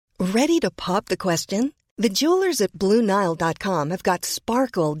Ready to pop the question? The jewelers at BlueNile.com have got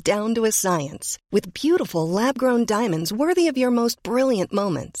sparkle down to a science with beautiful lab-grown diamonds worthy of your most brilliant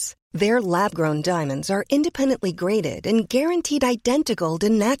moments. Their lab-grown diamonds are independently graded and guaranteed identical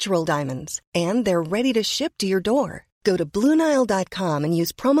to natural diamonds, and they're ready to ship to your door. Go to BlueNile.com and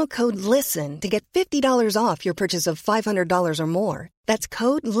use promo code LISTEN to get $50 off your purchase of $500 or more. That's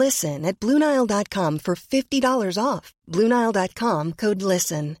code LISTEN at BlueNile.com for $50 off. BlueNile.com, code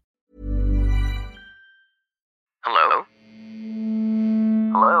LISTEN. Hello?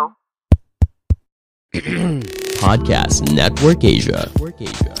 Hello? Podcast Network Asia. One,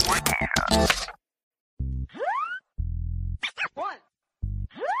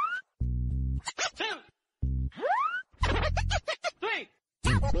 two, three.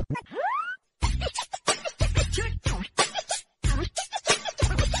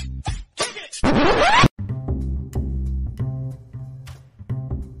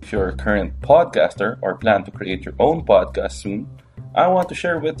 If you're a current podcaster or plan to create your own podcast soon, I want to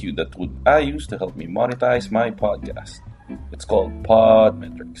share with you the tool I use to help me monetize my podcast. It's called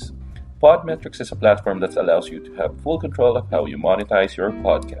Podmetrics. Podmetrics is a platform that allows you to have full control of how you monetize your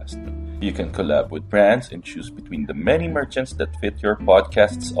podcast. You can collab with brands and choose between the many merchants that fit your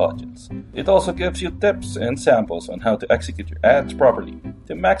podcast's audience. It also gives you tips and samples on how to execute your ads properly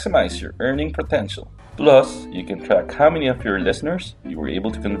to maximize your earning potential. Plus, you can track how many of your listeners you were able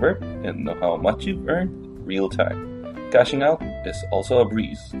to convert and know how much you've earned real time. Cashing out is also a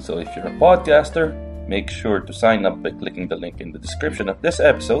breeze. So if you're a podcaster, make sure to sign up by clicking the link in the description of this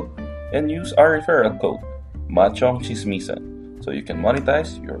episode and use our referral code, Machong Chismisan, so you can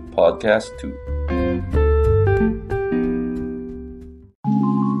monetize your podcast too.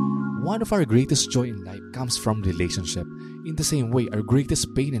 One of our greatest joy in life comes from relationship. In the same way, our greatest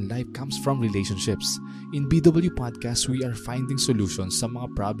pain in life comes from relationships. In BW Podcast, we are finding solutions sa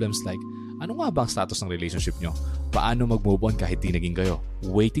mga problems like, ano nga ba ang status ng relationship nyo? Paano mag-move on kahit di naging kayo?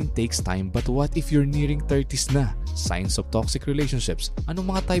 Waiting takes time, but what if you're nearing 30s na? Signs of toxic relationships.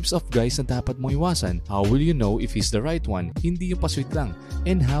 Anong mga types of guys na dapat mong iwasan? How will you know if he's the right one? Hindi yung pasweet lang.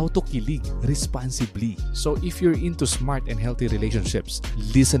 And how to kilig responsibly. So if you're into smart and healthy relationships,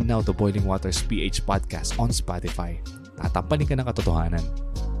 listen now to Boiling Waters PH Podcast on Spotify. Tatampanin ka ng katotohanan.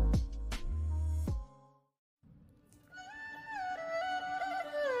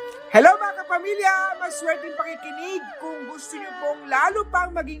 Hello mga kapamilya! Maswerteng pakikinig. Kung gusto niyo pong lalo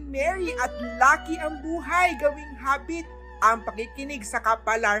pang maging merry at lucky ang buhay, gawing habit ang pakikinig sa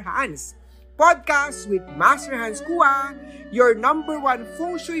Kapalar Hans Podcast with Master Hans Kua, your number one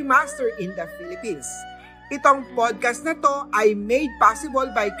feng shui master in the Philippines. Itong podcast na to ay made possible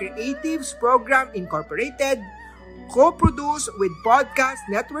by Creatives Program Incorporated, co-produced with Podcast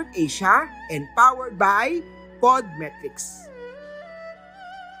Network Asia, and powered by Podmetrics.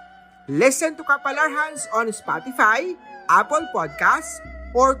 Listen to Kapalar Hans on Spotify, Apple Podcasts,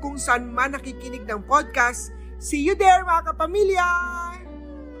 or kung saan man nakikinig ng podcast. See you there mga kapamilya!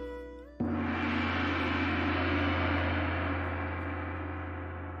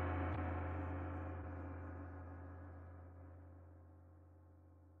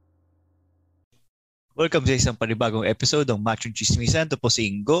 Welcome sa isang panibagong episode ng Machong Chismisan. Ito po si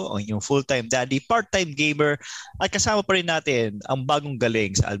Ingo, ang inyong full-time daddy, part-time gamer. At kasama pa rin natin ang bagong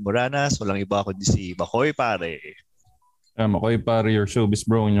galing sa Almoranas. Walang iba kundi si Makoy Pare. Makoy Pare, your showbiz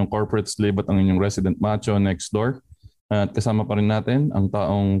bro, ang inyong corporate slave at ang inyong resident macho next door. At kasama pa rin natin ang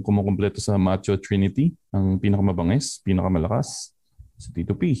taong kumukumpleto sa Macho Trinity, ang pinakamabangis, pinakamalakas, si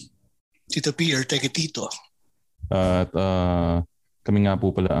Tito P. Tito P or Teke Tito. At kami nga po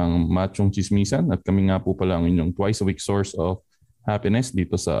pala ang Machong Chismisan at kami nga po pala ang inyong twice a week source of happiness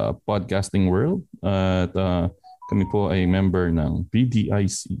dito sa podcasting world. At kami po ay member ng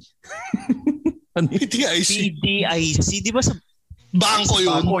PDIC. PDIC? PDIC, di ba sa bangko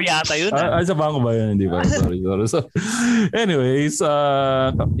yun? Bangko yata yun. Sa bangko ba yun? Hindi ba? Sorry. So, anyways,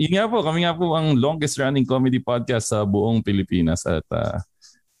 yun nga po, kami nga po ang longest running comedy podcast sa buong Pilipinas at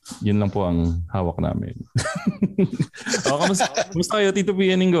yun lang po ang hawak namin. Kamusta kayo, Tito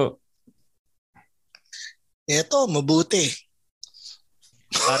P. Ningo? Eto, mabuti.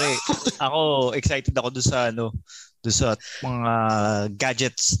 Pare, ako excited ako doon sa mga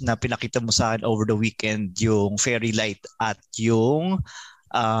gadgets na pinakita mo sa akin over the weekend, yung fairy light at yung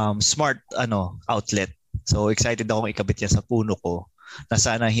smart outlet. So excited ako ikabit yan sa puno ko na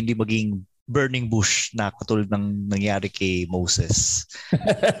sana hindi maging burning bush na katulad ng nangyari kay Moses.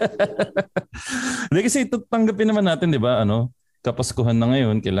 Hindi kasi tanggapin naman natin, di ba? Kapaskuhan na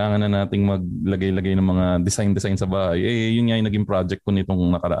ngayon, kailangan na nating maglagay-lagay ng mga design sa bahay. Yun nga yung naging project ko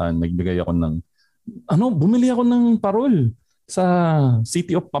nitong nakaraan. Nagbigay ako ng, bumili ako ng parol Sa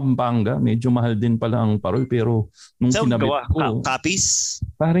City of Pampanga, medyo mahal din pala ang parol. Pero nung kinabit ko... Copies?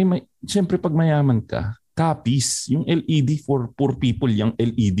 Pare, siyempre pag mayaman ka, copies. Yung LED for poor people, yung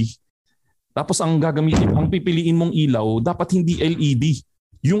LED. Tapos ang gagamitin, ang pipiliin mong ilaw, dapat hindi LED.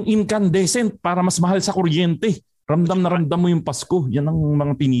 Yung incandescent para mas mahal sa kuryente. Ramdam na ramdam mo yung Pasko. Yan ang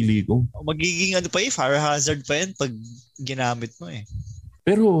mga pinili ko. Magiging fire hazard pa yan pag ginamit mo eh.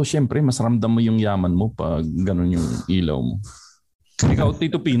 Pero siyempre, mas ramdam mo yung yaman mo pag ganun yung ilaw mo. Ikaw,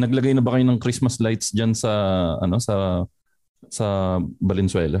 Tito P, naglagay na ba kayo ng Christmas lights dyan sa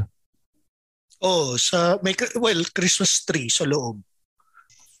Valenzuela? Oh, Christmas tree sa loob.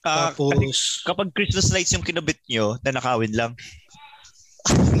 Tapos kapag Christmas lights yung kinabit nyo, nanakawin lang.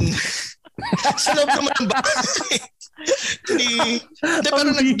 Sa loob naman ng bahay. Pero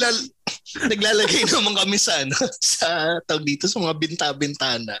naglalagay naman kami sa tawag dito sa mga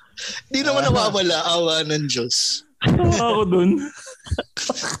binta-bintana. Hindi naman nawawala, awa ng Diyos. Ako dun.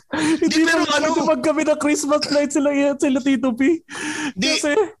 Hindi naman kapag kami na Christmas lights sila Tito P.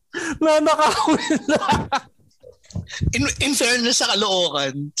 Kasi nanakawin lang. In fairness sa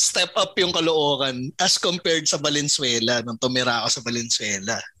Caloocan, step up yung Caloocan as compared sa Valenzuela nung tumira ako sa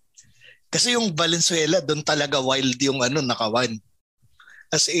Valenzuela. Kasi yung Valenzuela, doon talaga wild yung nakawan.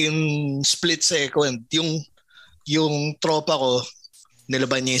 As in, split second. Yung tropa ko,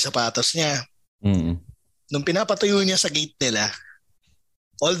 nilaban niya yung sapatos niya. Mm. Nung pinapatuyo niya sa gate nila,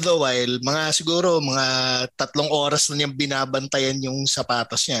 all the while, siguro 3 oras na niyang binabantayan yung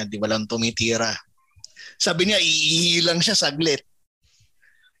sapatos niya. Di walang tumitira. Sabi niya, iihilang siya saglit.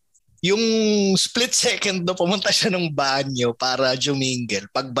 Yung split second na pumunta siya ng banyo para jumingle,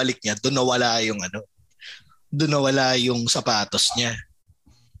 pagbalik niya, doon nawala yung sapatos niya.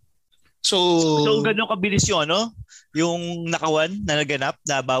 So ganun kabilis yung yung nakawan na naganap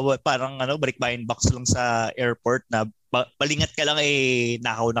na parang balikbayan box lang sa airport na palingat ka lang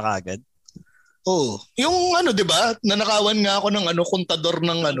nakaw na kagad. Oh, yung 'di ba? Nanakawan nga ako ng kontador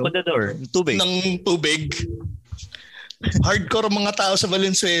ng tubig. Ng tubig. Hardcore mga tao sa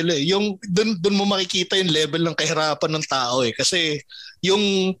Valenzuela. Yung doon mo makikita yung level ng kahirapan ng tao kasi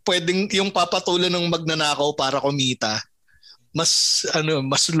yung papatulan ng magnanakaw para kumita, mas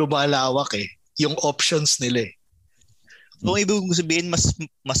lumalawak yung options nila . Kung ibig sabihin mas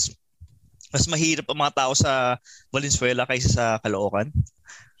mahirap ang mga tao sa Valenzuela kaysa sa Caloocan?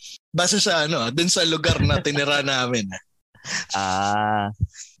 Base sa dun sa lugar na tinira namin.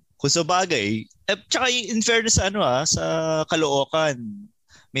 Kung sa bagay, tsaka in fairness sa Caloocan,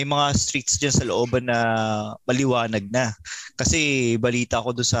 may mga streets dyan sa looban na maliwanag na. Kasi balita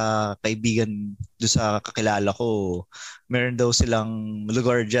ko doon sa kaibigan, doon sa kakilala ko, meron daw silang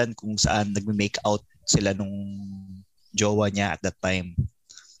lugar dyan kung saan nagme-make out sila nung jowa niya at that time.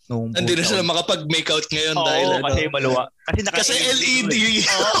 Hindi na sila makapag-make out ngayon dahil kasi maluwa. Kasi LED.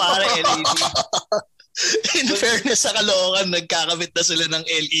 Para LED. In fairness sa Caloocan, nagkakabit na sila ng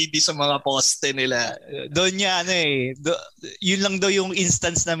LED sa mga poste nila. Doon niya yun lang daw yung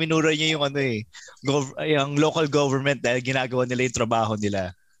instance na minura niya yung yung local government dahil ginagawa nila yung trabaho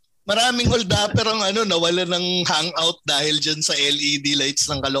nila. Maraming hold-upper ang nawala ng hangout dahil dyan sa LED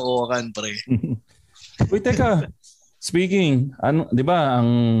lights ng Caloocan, pre. Wait, teka. Speaking, 'di ba ang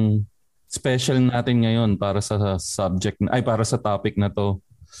special natin ngayon para sa para sa topic na 'to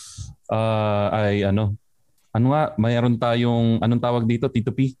ay mayroon tayong anong tawag dito, Tito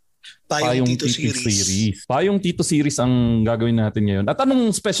P? Payong Tito series. Payong Tito series ang gagawin natin ngayon. At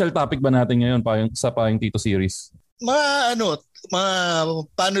anong special topic ba natin ngayon sa Payong Tito series? Paano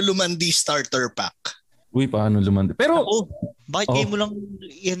lumandi starter pack. Uy, paano lumandi? Pero bakit kayo mo lang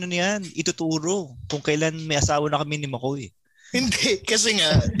niyan ituturo kung kailan may asawa na kami ni Makoy? Hindi, kasi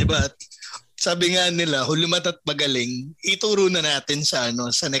nga, 'di ba? Sabi nga nila, hulumat at magaling, ituro na natin sa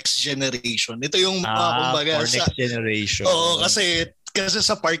next generation. Ito yung kumbaga for next generation. Oo, kasi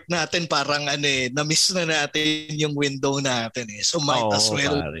sa part natin parang na-miss na natin yung window natin . So might as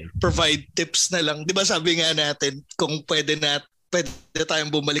well provide tips na lang. 'Di ba sabi nga natin kung pwede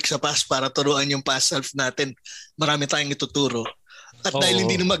tayong bumalik sa past para turuan yung past self natin. Marami tayong ituturo. At dahil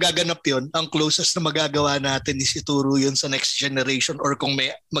hindi na magaganap yun, ang closest na magagawa natin is ituro yun sa next generation or kung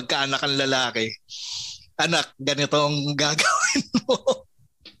may magkaanak ang lalaki. Anak, ganito ang gagawin mo.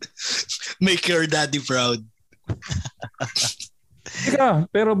 Make your daddy proud.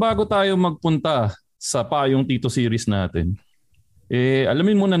 Pero bago tayo magpunta sa Payong Tito series natin,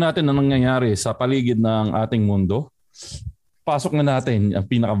 alamin muna natin ang nangyayari sa paligid ng ating mundo. Pasok na natin ang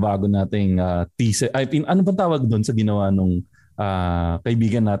pinakabago nating teaser. Ano bang tawag doon sa ginawa nung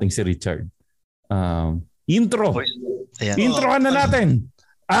kaibigan nating si Richard? Intro. Introhan na natin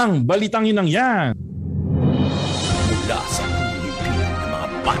ang Balitang Inang Yan. Mula sa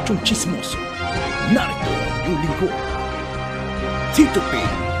machong chismoso. Narito ang iyong lingkod, Tito P,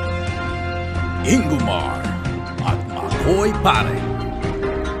 Ingomar, at Makoy Pare.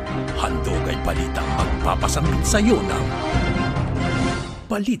 Handog ay balitang magpapasambit sa iyo ng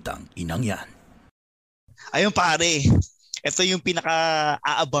Balitang Inang Yan. Ayun pare, ito yung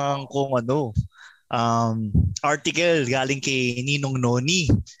pinaka-aabangan kong article galing kay Ninong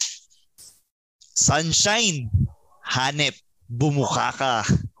Noni. Sunshine, hanep, bumuka ka.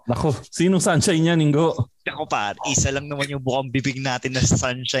 Nako, sino Sunshine yan, Ingo? Ako pa, isa lang naman yung bukang bibig natin na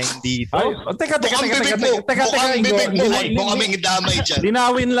Sunshine dito. Ay, teka, Ingo. Bukang kaming damay dyan.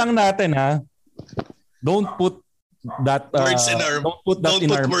 Linawin lang natin, ha? Don't put that words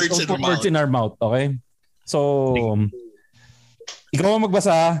in our mouth, okay? So, ikaw ang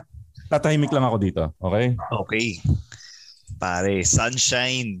magbasa, tatahimik lang ako dito, okay? Okay. Pare,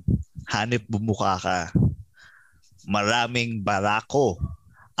 Sunshine, hanep bumuka ka. Maraming barako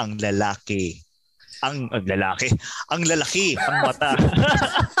ang lalaki. Ang lalaki, ang mata.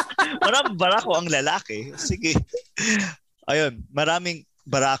 Maraming barako ang lalaki. Sige. Ayun, maraming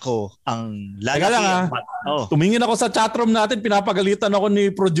barako ang lalaki. Teka lang Tumingin ako sa chatroom natin, pinapagalitan ako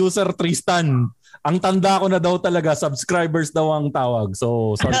ni producer Tristan. Ang tanda ko na daw talaga, subscribers daw ang tawag.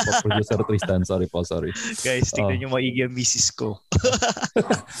 So, sorry po, producer Tristan. Sorry. Guys, tignan nyo maigi ang misis ko.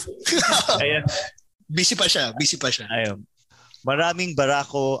 Ayan. Busy pa siya. Ayun. Maraming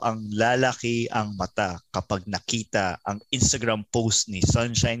barako ang lalaki ang mata kapag nakita ang Instagram post ni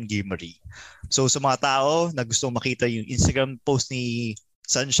Sunshine Gamery. So sa mga tao na gusto makita yung Instagram post ni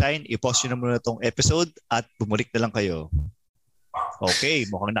Sunshine, i-pause nyo na muna itong episode at bumalik na lang kayo. Okay,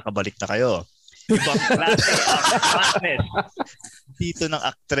 mukhang nakabalik na kayo. Ibang klase ang hotness dito ng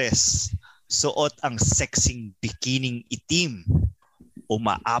aktres. Suot ang sexing bikining itim.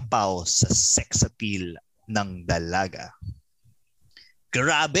 Umaapaw sa sex appeal ng dalaga.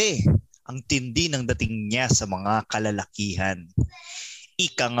 Grabe ang tindi ng dating niya sa mga kalalakihan.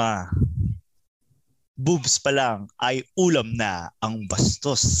 Ika nga, boobs pa lang ay ulam na ang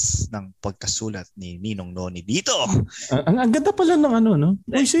bastos ng pagkasulat ni Ninong Noni dito. Ang ganda pala ng no?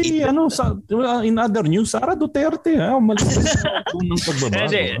 Uy, in other news, Sara Duterte, malinis ng pagbabago.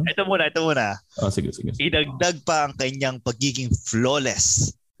 Ito muna. Sige. Idagdag pa ang kanyang pagiging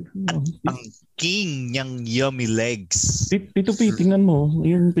flawless at ang king niyang yummy legs. Tito P, tingnan mo.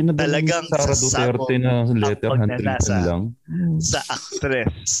 Yung pinadala ni Talagang Sara Duterte na letter, handwritten lang. Sa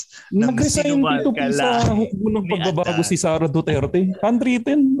actress. Nag-resign Tito P sa hukbo ng pagbabago si Sara Duterte.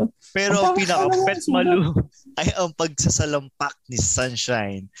 Handwritten. Pero pinaka-pet malu ay ang pagsasalampak ni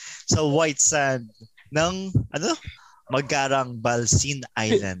Sunshine sa white sand ng Magkarang Balsin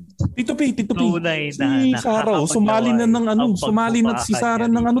Island. Tito P. Tunay Si Sara, sumali na si Sara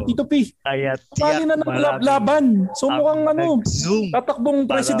ng Tito P. Kaya sumali na ng laban. So mukhang tatakbong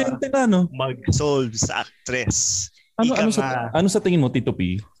presidente na, no? Mag-solve sa actress. Ano sa tingin mo, Tito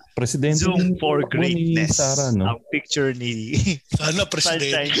P? Presidente Zoom for greatness. Sara, no? Ang picture ni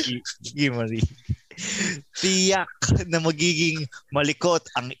presidente Gamery. Tiyak na magiging malikot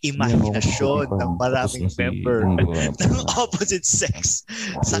ang imahinasyon ng maraming member ng opposite sex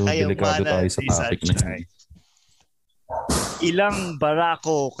sa kayamanan ni Sunshine. Ilang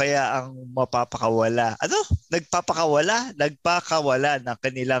barako kaya ang mapapakawala? Nagpakawala ng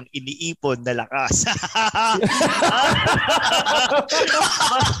kanilang iniipon na lakas.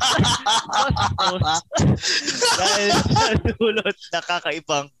 Dahil sa dulot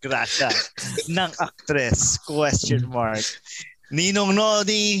nakakaibang grasya ng actress? ? Ninong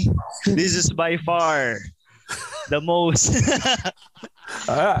Noni, this is by far the most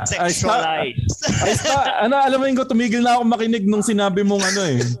sexualized. Alam mo Ingo, tumigil na ako makinig nung sinabi mong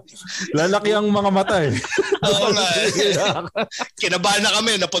lalaki ang mga mata Oo nga. Kinabahan na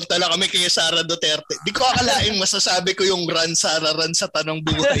kami, napunta lang kami kay Sara Duterte. Di ko akalaing masasabi ko yung run Sara run sa tanong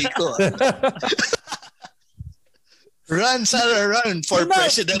buhay ko. Run Sara run for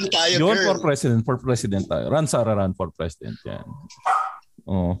president tayo, girl. For president tayo. Run Sara run for president. Yan.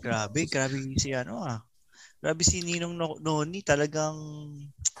 Oh. Grabe si Grabe si Ninong Noni, talagang...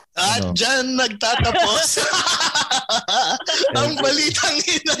 At dyan nagtatapos ang balitang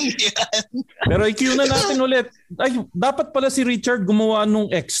inang yan. Pero i-cue na natin ulit. Ay, dapat pala si Richard gumawa nung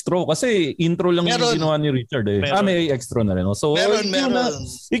extra kasi intro lang yung ginawa ni Richard may extra na rin. So,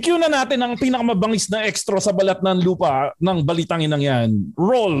 i-cue na natin ang pinakamabangis na extra sa balat ng lupa ng balitang inang yan.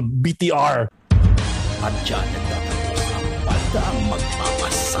 Roll BTR! At dyan nagtatapos ang balitang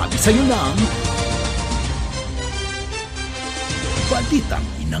magpapasabi sa iyo ng Balitang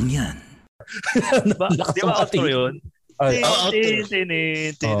Inang Yan. Di ba outro yun?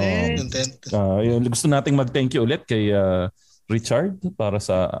 Gusto nating mag-thank you ulit kay Richard para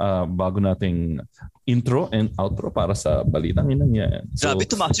sa bago nating intro and outro para sa balitang inang yan. Grabe,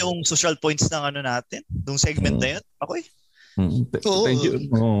 tumaas yung social points ng natin, nung segment na yan. Ako Thank you.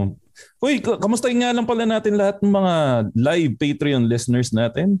 Uy, kamustahin nga lang pala natin lahat ng mga live Patreon listeners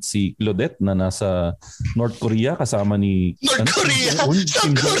natin. Si Claudette na nasa North Korea kasama ni North Korea.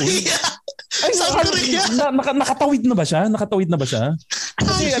 Ay, South Korea. Nakatawid na ba siya?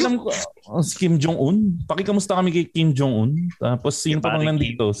 Kasi alam ko, si Kim Jong-un. Pakikamusta kami kay Kim Jong-un. Tapos sino pa bang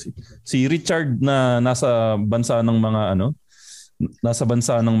nandito? Si Richard na nasa bansa ng mga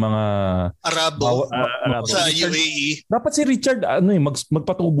Arabo sa UAE. Dapat si Richard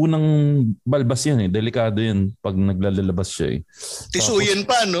magpatubo ng balbas yan delikado yan pag naglalabas siya Tisuyin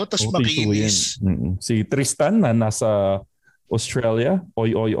pa tapos makinis. Si Tristan na nasa Australia,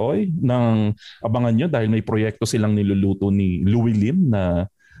 oy nang abangan nyo dahil may proyekto silang niluluto ni Louie Lim na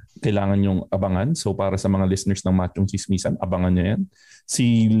kailangan yung abangan. So para sa mga listeners ng Machong Chismisan, abangan nyo yan.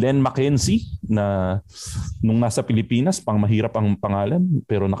 Si Len Mackenzie na nung nasa Pilipinas, pang mahirap ang pangalan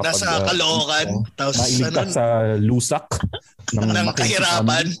pero nasa Caloocan. Nailigtas sa lusak ng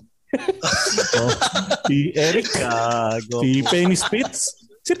kahirapan. Si Eric, si Penny Spitz.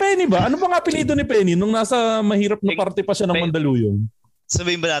 Si Penny ba? Ano ba nga apelyido ni Penny nung nasa mahirap na parte pa siya ng Mandaluyong?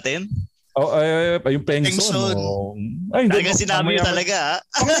 Sabihin ba natin? Yung Pengson. Talaga sinabi nyo talaga.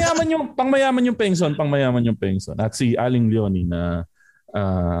 Pangmayaman yung Pengson. At si Aling Leonie na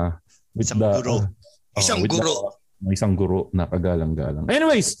isang guro na kagalang-galang.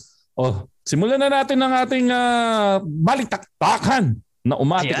 Anyways, simulan na natin ang ating balitaktakan na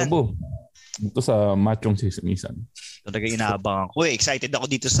umatikabo dito sa Machong Chismisan. Talaga inaabangan ko. Excited ako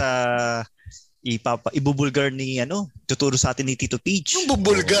dito sa ibubulgar ni tuturo sa atin ni Tito Peach. Yung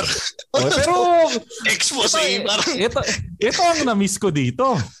bubulgar. Pero expose parang ito ang na-miss ko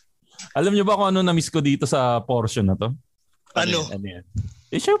dito. Alam niyo ba kung ano na-miss ko dito sa portion na to? Ano yan?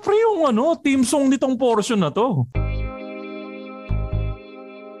 Syempre yung team song nitong portion na to.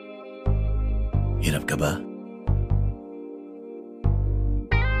 Hirap ka ba?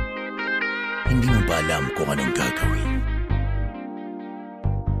 Hindi mo ba alam kung anong gagawin?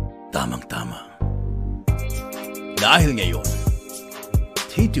 Tamang-tama. Dahil ngayon,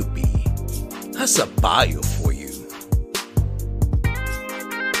 T2P has a bio for you.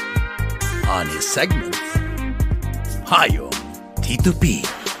 On his segment, Hayo T2P.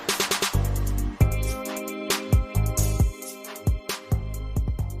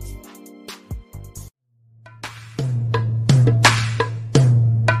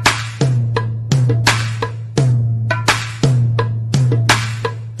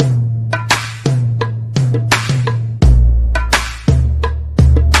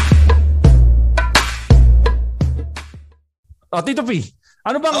 Tito P,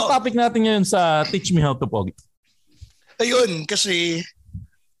 ano ba ang topic natin ngayon sa Teach Me How to Pogi? Ayun, kasi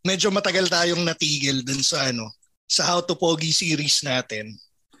medyo matagal tayong natigil dun sa How to Pogi series natin.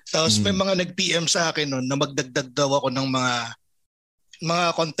 Tapos may mga nag-PM sa akin na magdagdag daw ako ng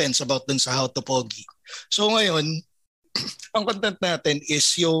mga contents about dun sa How to Pogi. So ngayon, ang content natin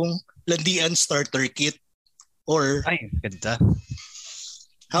is yung Landian Starter Kit or ganda.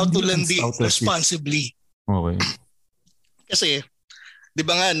 How to landi responsibly. Okay. Kasi, di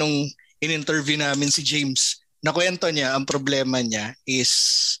ba nga nung in-interview namin si James, nakwento niya, ang problema niya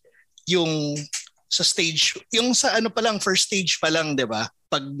is yung sa stage, yung sa first stage pa lang, di ba?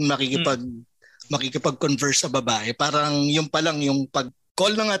 Pag makikipag-converse sa babae, parang yung pa lang, yung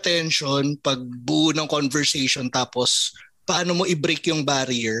pag-call ng attention, pagbuo ng conversation, tapos paano mo i-break yung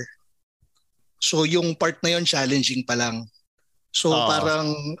barrier. So yung part na yun, challenging pa lang. So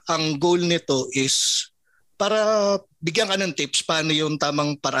parang ang goal nito is para bigyan ka ng tips paano yung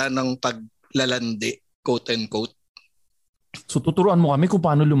tamang paraan ng paglalandi, quote and quote. So tuturuan mo kami kung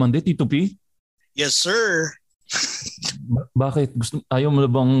paano lumandi, Tito P? Yes, sir. Bakit? Ayaw mo na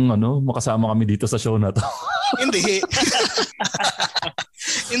bang makasama kami dito sa show na to? Hindi.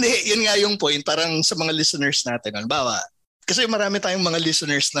 Hindi, yun nga yung point. Parang sa mga listeners natin, kasi marami tayong mga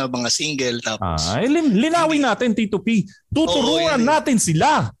listeners na mga single. Tapos, linawin natin, Tito P. Tuturuan natin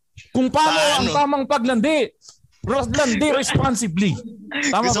sila kung paano ang tamang paglandi. Landi responsibly.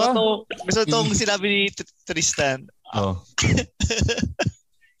 Tama ba? Gusto itong sinabi ni Tristan.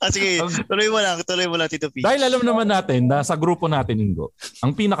 Sige, tuloy mo lang, Tito P. Dahil alam naman natin na sa grupo natin, Ingo,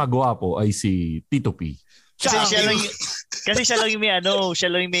 ang pinakagwapo ay si Tito P. Kasi siya lang yung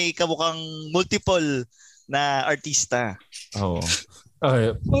may kamukhang multiple na artista. Oo.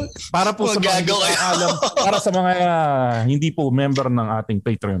 Okay. Para po sa mga para sa mga hindi po member ng ating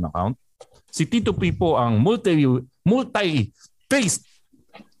Patreon account, si Tito P po ang multi-faced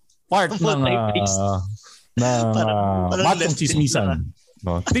part ng machong chismisan.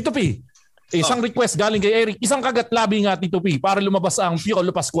 No. Tito P, isang request galing kay Eric. Isang kagat-labi nga, Tito P, para lumabas ang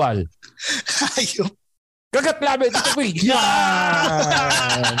Piolo Pascual. Ayun. Kagat-labi, Tito P.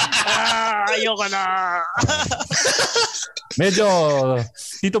 Yan! Ayoko na. Medyo,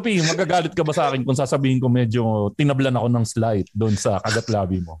 Tito P, magagalit ka ba sa akin kung sasabihin ko medyo tinablan ako ng slight doon sa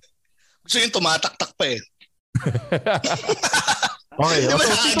kagat-labi mo? Gusto yung tumataktak pa eh. Okay. Di ba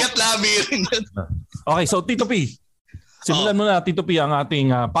kagat-labi rin yun? Okay, so Tito P, simulan mo na, Tito P, ang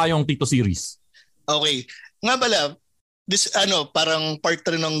ating Payong Tito series. Okay. Nga pala, parang part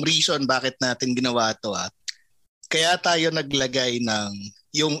rin ng reason bakit natin ginawa ito. Kaya tayo naglagay ng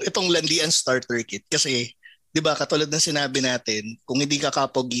itong Landian Starter Kit. Kasi, di ba, katulad ng sinabi natin, kung hindi ka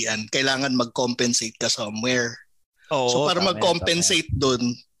kapogian, kailangan mag-compensate ka somewhere. So para mag-compensate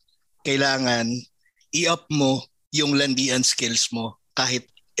doon, kailangan i-up mo yung Landian skills mo. Kahit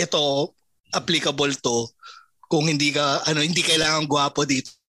ito, applicable to kung hindi kailangan gwapo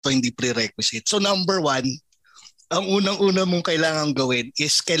dito, hindi prerequisite. So number 1, ang unang-una mong kailangan gawin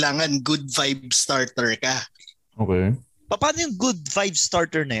is kailangan good vibe starter ka. Okay. Paano yung good vibe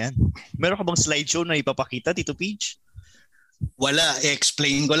starter na yan? Meron ka bang slideshow na ipapakita, Tito Peach? Wala,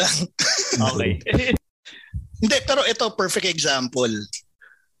 explain ko lang. Okay. Hindi, pero ito, perfect example.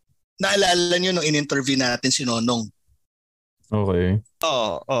 Naalala nyo nung in-interview natin si Nonong. Okay.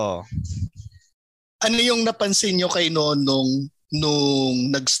 Oo. Ano yung napansin nyo kay Nonong nung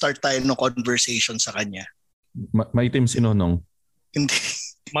nag-start tayo ng conversation sa kanya? Maitim si Nonong. Hindi.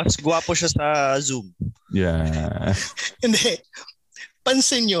 Mas gwapo siya sa Zoom. Yeah. Hindi.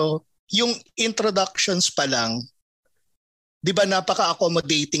 Pansin nyo, yung introductions pa lang, di ba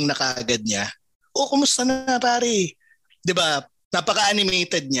napaka-accommodating na kaagad niya? Kumusta na pare? Di ba?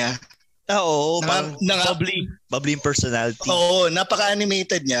 Napaka-animated niya. Oo, bubbly personality. Oo,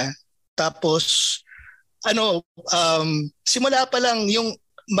 napaka-animated niya. Tapos, simula pa lang yung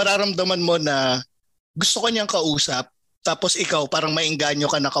mararamdaman mo na gusto ka niyang kausap, tapos ikaw parang maengganyo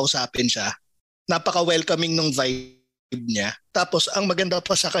ka na kausapin siya. Napaka-welcoming ng vibe niya. Tapos ang maganda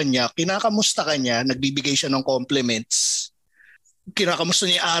pa sa kanya, kinakamusta ka niya, nagbibigay siya ng compliments. Kinakamusta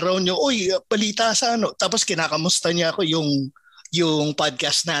niya araw niyo, oy, balita sa ano. Tapos kinakamusta niya ako yung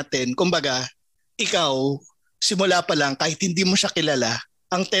podcast natin. Kumbaga, ikaw, simula pa lang, kahit hindi mo siya kilala,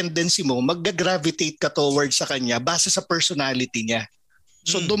 ang tendency mo, mag-gravitate ka towards sa kanya base sa personality niya.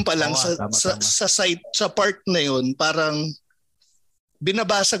 So doon pa lang sa side, sa part na yun, parang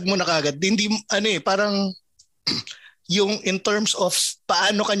binabasag mo na kagad. Hindi parang yung in terms of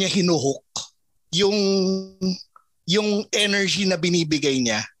paano kanya hinuhook, yung energy na binibigay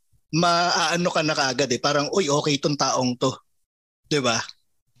niya, maaano ka na kagad parang oy, okay tong taong to. 'Di ba?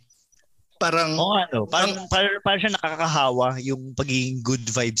 Parang parang siya nakakahawa yung pagiging good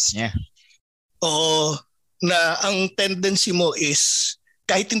vibes niya. Oo, na ang tendency mo is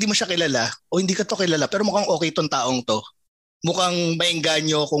kahit hindi mo siya kilala o hindi ka to kilala pero mukhang okay tong taong to. Mukhang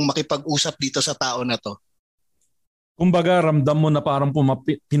maengganyo kung makipag-usap dito sa tao na to. Kumbaga ramdam mo na parang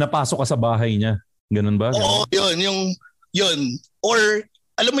pinapasok ka sa bahay niya. Ganun ba? Oo, yun. Or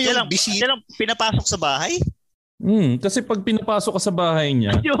alam mo yung busy. Yan lang pinapasok sa bahay? Kasi pag pinapasok ka sa bahay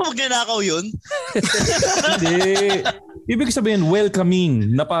niya... Yung magnanakaw yun? Hindi. Ibig sabihin,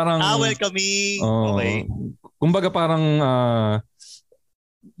 welcoming. Na parang... welcoming. Okay. Kumbaga parang...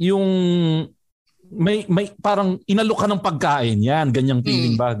 yung... May parang inalok ka ng pagkain. Yan. Ganyang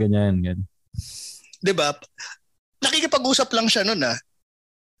feeling ba? Ganyan. Diba? Nakikipag-usap lang siya nun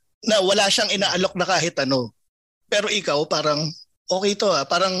na wala siyang inaalok na kahit ano. Pero ikaw parang okay to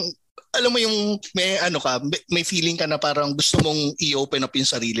parang alam mo yung may feeling ka na parang gusto mong i-open up yung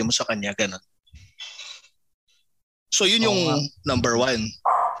sarili mo sa kanya, ganun. So yun yung number 1.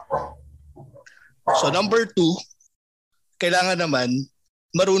 So number 2, kailangan naman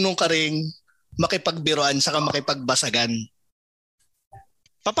marunong ka ring makipagbiruan saka makipagbasagan.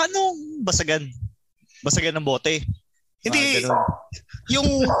 Paano basagan? Basagan ng bote? Hindi yung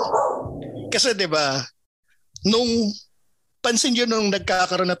kasi 'di ba nung pansin nyo nung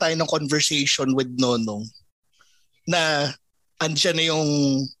nagkakaroon na tayo ng conversation with Nonong na andyan na yung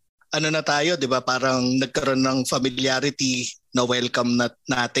na tayo, di ba? Parang nagkaroon ng familiarity na welcome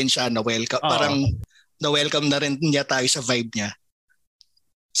natin siya, parang na-welcome na rin niya tayo sa vibe niya.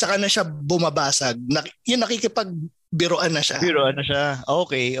 Saka na siya bumabasag. Yung nakikipagbiroan na siya. Biroan na siya.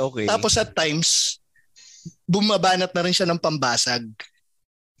 Okay. Tapos at times, bumabanat na rin siya ng pambasag.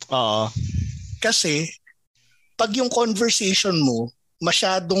 Oo. Kasi, pag yung conversation mo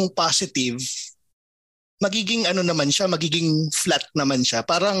masyadong positive, magiging naman siya, magiging flat naman siya.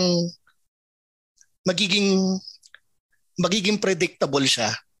 Parang magiging predictable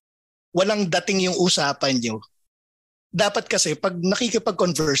siya. walang dating yung usapan nyo. Dapat kasi pag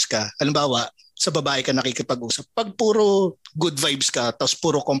nakikipag-converse ka, halimbawa sa babae ka nakikipag-usap, pag puro good vibes ka tapos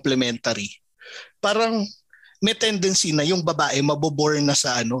puro complimentary, parang may tendency na yung babae mabobore na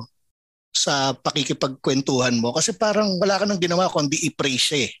sa sa pakikipagkwentuhan mo kasi parang wala ka nang ginawa kundi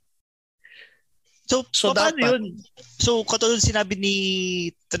i-praise siya eh. So paano yun? So katulad sinabi ni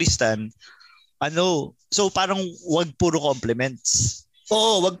Tristan, so parang wag puro compliments.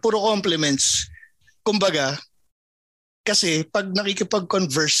 Oo, wag puro compliments. Kumbaga, kasi pag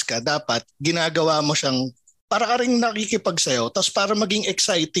nakikipag-converse ka, dapat ginagawa mo siyang para ka rin nakikipagsayaw, tapos para maging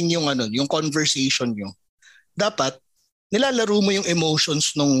exciting yung yung conversation nyo. Dapat nilalaro mo yung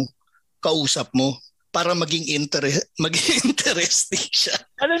emotions nung kausap mo para maging interesting siya.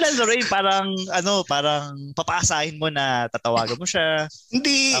 Ano lang, Lorraine? Parang papaasahin mo na tatawagan mo siya.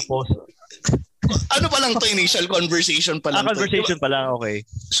 Hindi. Tapos, pa lang to, initial conversation pa lang. Conversation pa lang, okay.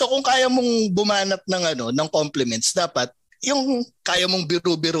 So kung kaya mong bumanat ng compliments, dapat yung kaya mong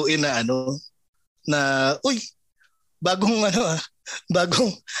biru-biruin na na, uy, bagong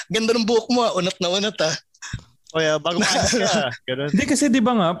ganda ng buhok mo, unat na unat O bagong anak ka. Hindi kasi 'di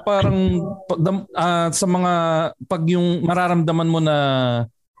ba nga parang sa mga pag yung mararamdaman mo na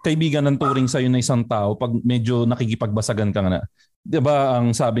kaibigan ng turing sa na isang tao pag medyo nakikipagbasagan ka na. 'Di ba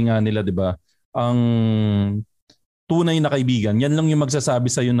ang sabi nga nila 'di ba? Ang tunay na kaibigan, yan lang yung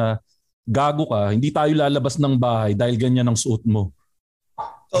magsasabi sa iyo na gago ka, hindi tayo lalabas ng bahay dahil ganyan ang suot mo.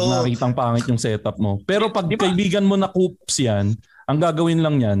 Pag nakitang pangit yung setup mo. Pero pag kaibigan mo na coops yan, ang gagawin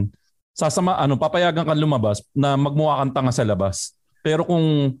lang yan, papayagan kang lumabas na magmukha kang tanga sa labas. Pero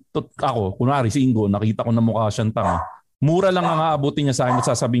kung ako, kunwari si Ingo, nakita ko na mukha siyang tanga, mura lang ang aabutin niya sa akin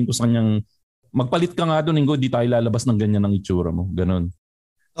at sasabihin ko sa kanyang, magpalit ka nga doon, Ingo, di tayo lalabas ng ganyan ng itsura mo. Ganon.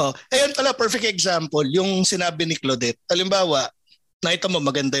 Ayun pala, perfect example, yung sinabi ni Claudette. Halimbawa, nakita mo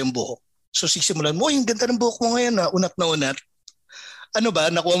maganda yung buhok. So sisimulan mo, yung ganda ng buhok mo ngayon unat na unat.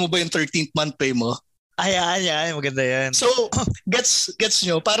 Nakuha mo ba yung 13th month pay mo? Ay, maganda yan. So, gets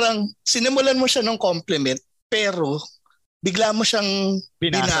nyo, parang sinimulan mo siya ng compliment, pero bigla mo siyang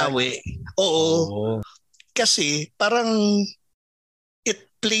binawi. Oo. Kasi parang it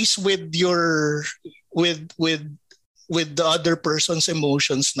plays with with the other person's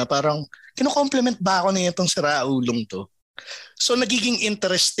emotions na parang kino-compliment ba ako na itong siraulong to? So nagiging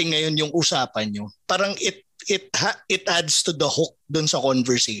interesting ngayon yung usapan nyo. Parang it adds to the hook dun sa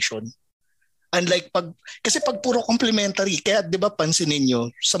conversation. Unlike kasi pag puro complimentary, kaya 'di ba pansinin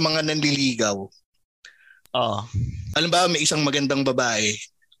niyo sa mga nanliligaw. Alam ba, may isang magandang babae,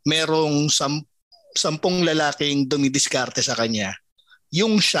 merong 10 lalaking dumidiskarte sa kanya.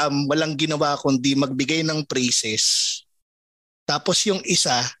 Yung siyam walang ginawa kundi magbigay ng praises. Tapos yung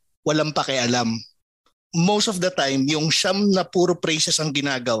isa walang pakialam. Most of the time, yung siyam na puro praises ang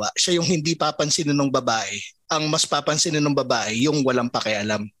ginagawa, siya yung hindi papansinin ng babae. Ang mas papansinin ng babae, yung walang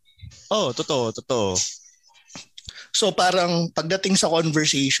pakialam. Totoo. So parang pagdating sa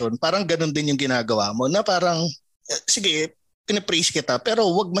conversation, parang ganun din yung ginagawa mo na parang, sige, pinapraise kita, pero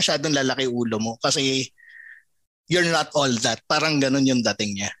wag masyadong lalaki ulo mo kasi you're not all that. Parang ganun yung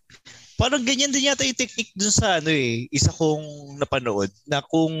dating niya. Parang ganyan din yata yung technique dun sa isa kong napanood na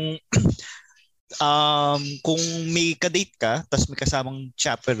kung may kadate ka tapos may kasamang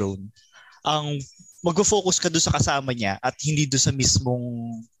chaperone, mag-focus ka doon sa kasama niya at hindi doon sa mismong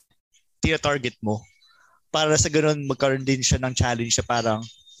tina-target mo. Para sa ganun magkaroon din siya ng challenge siya, parang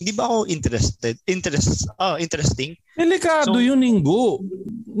hindi ba ako interesting? Delikado yun, Ingo.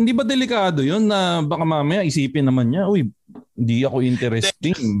 Hindi ba delikado yun na baka mamaya isipin naman niya, uy, hindi ako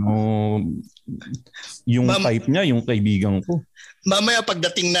interesting. Yung type niya, yung kaibigan ko. Mamaya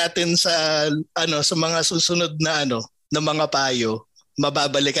pagdating natin sa sa mga susunod na na mga payo,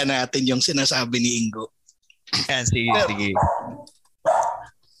 mababalikan natin yung sinasabi ni Ingo. Sige.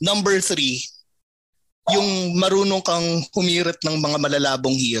 Number 3, yung marunong kang humirit ng mga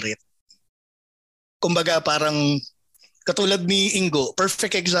malalabong hirit. Kumbaga parang katulad ni Ingo,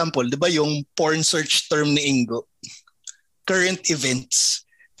 perfect example, 'di ba yung porn search term ni Ingo? Current events.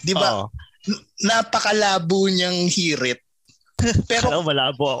 'Di ba? Napakalabo niyang hirit. Pero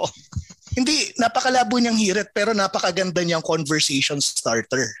malabo ako. Hindi, napakalabo niyang hirit pero napakaganda niyang conversation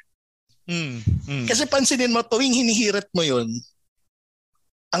starter. Kasi pansinin mo, tuwing hinihirit mo yun,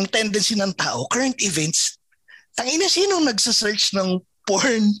 ang tendency ng tao, current events, tangina sino nagsa-search ng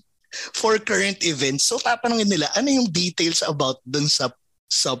porn for current events? So tatanungin nila, ano yung details about dun sa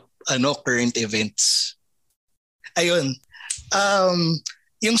current events? Ayun.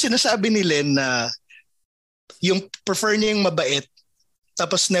 Yung sinasabi ni Len na yung prefer niya yung mabait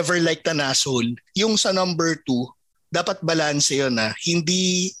tapos never like an asshole, yung sa number 2, dapat balance yun na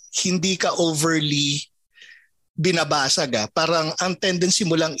hindi hindi ka overly binabasag. Parang ang tendency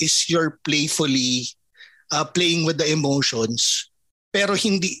mo lang is you're playfully playing with the emotions. Pero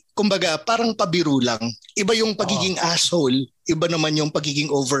hindi, kumbaga, parang pabiro lang. Iba yung pagiging asshole, iba naman yung pagiging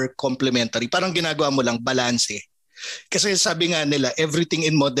over-complimentary. Parang ginagawa mo lang, balance. Kasi sabi nga nila, everything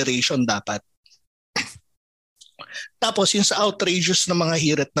in moderation dapat. Tapos yung sa outrageous na mga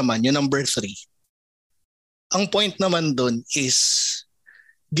hirit naman, yung number 3. Ang point naman dun is,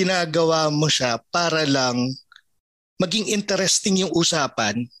 ginagawa mo siya para lang maging interesting yung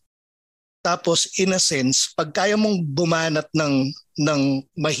usapan. Tapos in a sense, pag kaya mong bumanat ng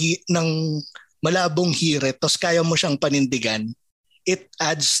malabong hirit, tapos kaya mo siyang panindigan, it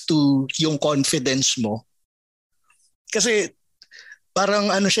adds to yung confidence mo. Kasi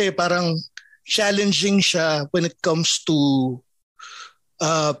parang parang challenging siya when it comes to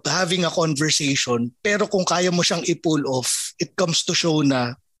having a conversation. Pero kung kaya mo siyang i-pull off, it comes to show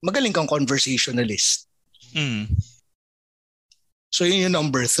na magaling kang conversationalist. So yun yung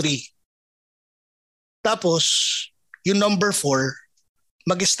number 3. Tapos, yung number 4,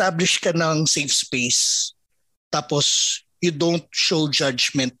 mag-establish ka ng safe space. Tapos, you don't show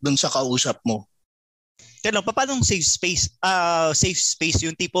judgment dun sa kausap mo. Kaya lang, paano safe space? Safe space,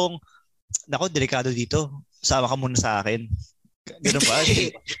 yung tipong, nako, delikado dito. Sama ka muna sa akin. Ganun ba?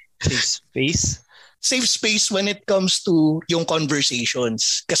 Safe space? Safe space when it comes to yung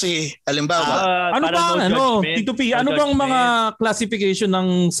conversations. Kasi, halimbawa, ano bang, Tito P, ano bang mga classification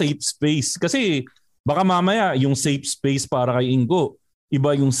ng safe space? Kasi, baka mamaya yung safe space para kay Ingo,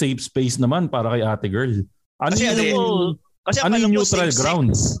 iba yung safe space naman para kay Ate Girl. Ano yung neutral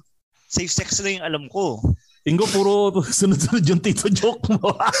ground? Safe sex na yung alam ko. Ingo, puro sunod-sunod yung tito joke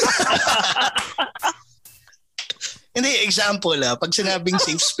mo. Hindi, example pag sinabing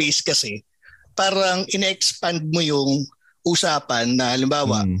safe space kasi, parang ine-expand mo yung usapan na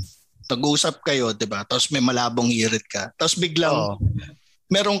halimbawa, nag-uusap kayo, diba? Tapos may malabong hirit ka. Tapos biglang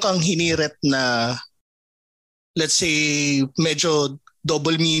meron kang hinirit na let's say, medyo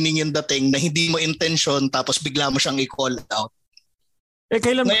double meaning yung dating na hindi mo intention tapos bigla mo siyang i-call out.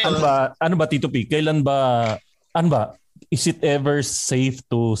 Kailan ba, ano ba Tito P? Kailan ba, is it ever safe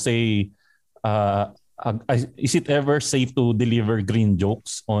to say, is it ever safe to deliver green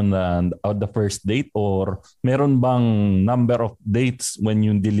jokes on the first date? Or meron bang number of dates when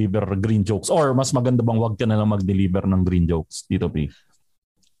you deliver green jokes? Or mas maganda bang wag ka na lang mag-deliver ng green jokes, Tito P?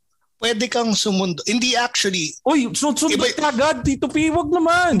 Pwede kang sumundo. Hindi actually. Uy, sunod ka agad, Tito P, wag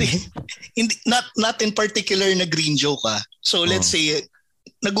naman. Hindi, not in particular na green joke So let's say,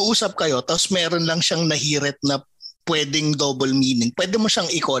 nag-uusap kayo, tapos meron lang siyang nahirit na pwedeng double meaning. Pwede mo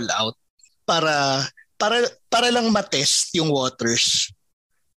siyang i-call out para lang matest yung waters.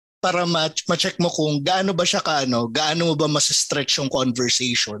 Para ma-check mo kung gaano ba siya gaano mo ba mas-stretch yung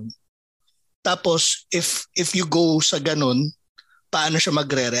conversation. Tapos, if you go sa ganun, paano siya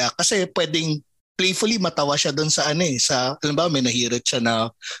magre-react? Kasi pwedeng playfully matawa siya doon sa halimbawa may nahirit siya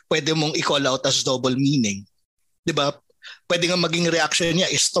na pwede mong i-call out as double meaning. 'Di ba? Pwede nga maging reaction niya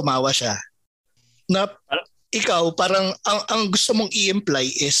is tumawa siya. Na ikaw parang ang gusto mong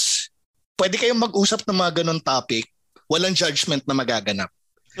i-imply is pwede kayong mag-usap ng mga ganun topic, walang judgment na magaganap.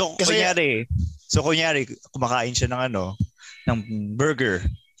 So kunyari kumakain siya ng burger.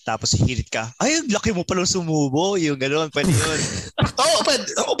 Tapos hihirit ka, ay, laki mo palang sumubo, yung gano'n, pwede yun.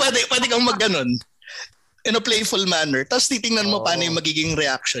 Pwede kang mag-ganon. In a playful manner. Tapos titingnan mo paano yung magiging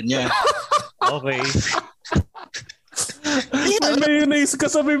reaction niya. Okay. May mayonnaise ka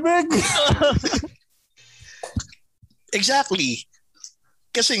sa bibig. Exactly.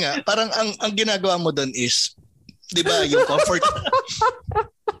 Kasi nga, parang ang ginagawa mo doon is, di ba, yung comfort...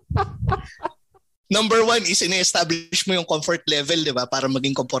 Number 1 is ine-establish mo yung comfort level, di ba? Para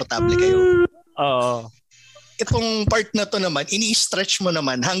maging komportable kayo. Itong part na to naman, ini-stretch mo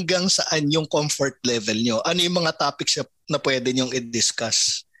naman hanggang saan yung comfort level nyo. Ano yung mga topics na pwede nyong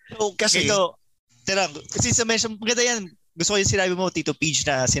i-discuss. Kasi sa mention, maganda yan. Gusto ko yung sinabi mo, Tito Pidge,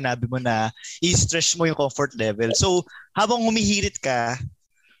 na sinabi mo na i-stretch mo yung comfort level. So, habang humihirit ka,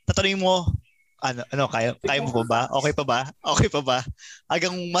 tatanungin mo, kaya mo ba? Okay pa ba?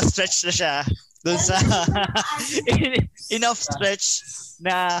 Hanggang ma-stretch na siya doon sa enough stretch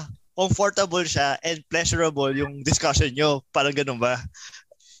na comfortable siya and pleasurable yung discussion nyo. Parang ganun ba?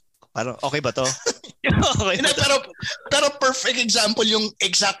 Parang okay ba to? Okay ba to? Pero perfect example yung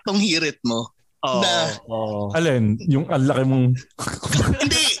eksaktong hirit mo. Alin? Yung alaki mong...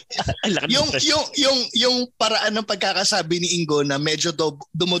 Hindi. yung paraan ng pagkakasabi ni Ingo na medyo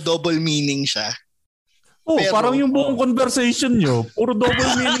double meaning siya. Pero, parang yung buong conversation nyo, puro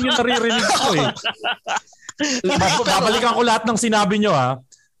double meaning yung naririnig ko . Babalikan ko lahat ng sinabi nyo .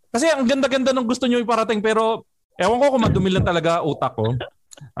 Kasi ang ganda-ganda ng gusto nyo iparating pero ewan ko kung madumi lang talaga utak ko.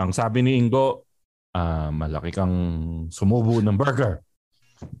 Ang sabi ni Ingo, malaki kang sumubo ng burger.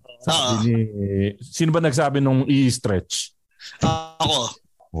 Sabi ni... Sino ba nagsabi nung i-stretch? Ako.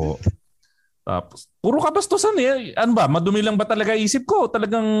 Oo. Tapos, puro kabastusan eh. Ano ba? Madumi lang ba talaga isip ko?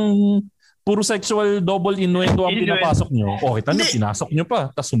 Talagang puro sexual double innuendo ang pinapasok nyo. Kita nyo, pinasok nyo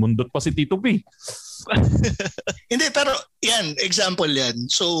pa. Tapos sumundot pa si Tito P. Hindi, pero yan, example yan.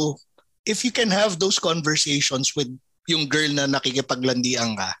 So, if you can have those conversations with yung girl na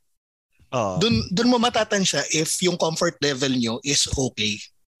nakikipaglandian ka, dun mo matatansya if yung comfort level nyo is okay.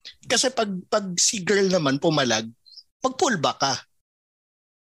 Kasi pag si girl naman pumalag, mag-pull back ka.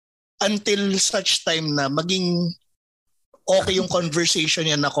 Until such time na maging okay yung conversation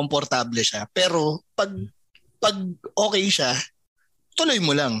niya na komportable siya. Pero pag okay siya, tuloy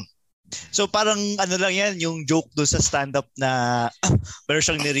mo lang. So parang ano lang yan, yung joke doon sa stand-up na meron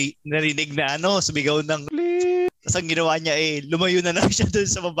siyang narinig na sumigaw ng tapos ang ginawa niya lumayo na lang siya doon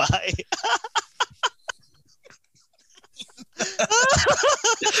sa babae.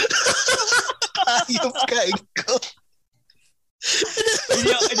 Ayop ka, Ingo. Hindi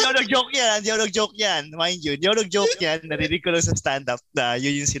ako nag-joke yan. Mind you, hindi ako nag-joke yan. Narinig ko lang sa stand-up na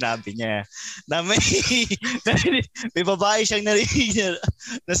yun yung sinabi niya. Na may babae siyang narinig niya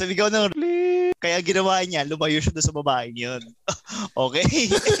na sabigaw ng kaya ginawa niya, lumayo siya doon sa babae yun. Okay?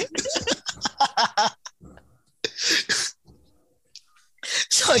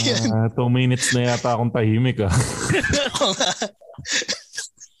 So, yun. 2 minutes na yata akong tahimik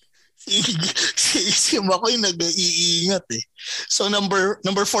Si Makoy nag-iingat eh. So number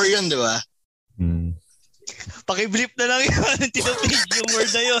 4 yun, di ba? Pakiblip na lang yun. Tinupig yung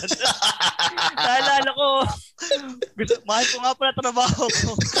word na yun. Naalala ko. Mahal ko nga pala trabaho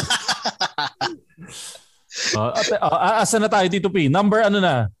ko. Asa na tayo, Tito P? Number ano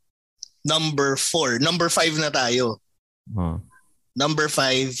na? Number 4. Number 5 na tayo. Number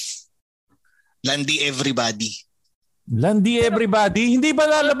 5, Landi Everybody. Landi Everybody? Hindi ba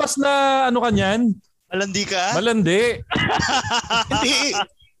lalabas na ano kanyan? Malandi ka? Malandi. Hindi.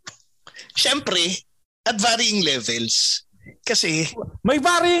 Siyempre, at varying levels. Kasi... May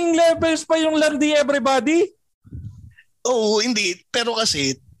varying levels pa yung Landi Everybody? Oo, hindi. Pero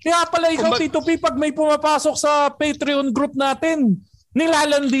kasi... Kaya pala ikaw, Tito P, pag may pumapasok sa Patreon group natin,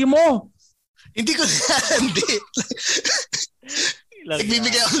 nilalandi mo. Hindi ko nilalandi.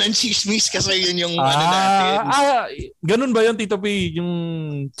 Nagbibigay ako ng chismis kasi yun yung natin. Ganun ba yun, Tito P? Yung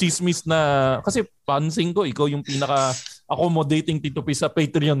chismis na... Kasi pansin ko, ikaw yung pinaka-accommodating Tito P sa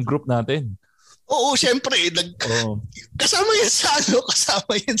Patreon group natin. Oo, syempre. Kasama yan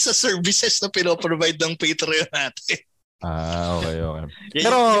kasama yan sa services na pinoprovide ng Patreon natin. Okay.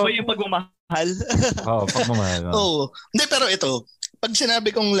 Pero yung pagmamahal. Pagmamahal. Oo. Hindi, pero ito, pag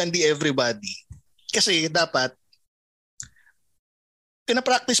sinabi kong Landi Everybody, kasi dapat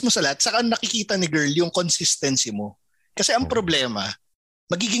pinapractice mo sa lahat, saka nakikita ni girl yung consistency mo. Kasi ang problema,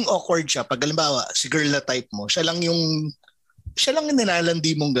 magiging awkward siya pag halimbawa, si girl na type mo, siya lang yung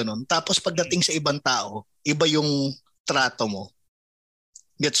nilalandi mong ganun. Tapos pagdating sa ibang tao, iba yung trato mo.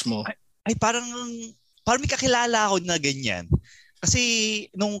 Gets mo? Ay parang may kakilala ako na ganyan. Kasi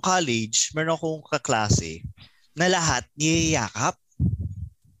nung college, meron akong kaklase na lahat niyayakap.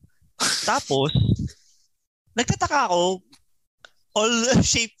 Tapos, nagtataka ako, all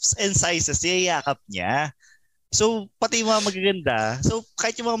shapes and sizes, niyayakap niya. So, pati yung mga magaganda. So,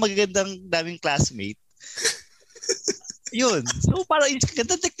 kahit yung mga magagandang daming classmate, yun. So, parang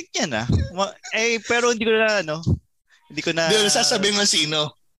ganda teknik niya na. Pero hindi ko na, hindi ko na sasabihin mo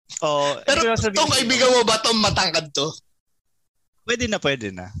sino. Pero itong kaibigan mo ba itong matangkad to? Pwede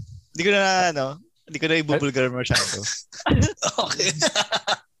na. Hindi ko na ibubulgar masyado. Okay.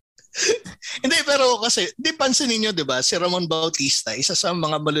 Hindi, pero kasi, di pansinin nyo, di ba, si Ramon Bautista, isa sa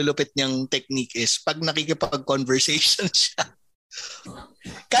mga malulupit niyang technique is pag nakikipag-conversation siya,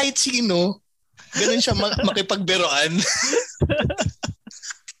 kahit sino, ganun siya makipagbiroan.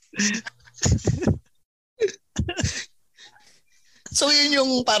 So yun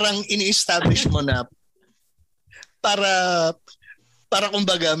yung parang ini-establish mo na para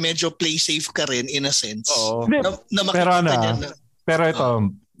kumbaga medyo play safe ka rin in a sense. Oo. Na makikita niya na. Pero ito,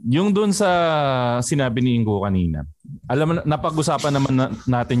 yung dun sa sinabi ni Ingo kanina, alam mo, napag-usapan naman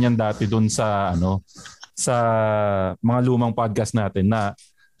natin yan dati dun sa sa mga lumang podcast natin na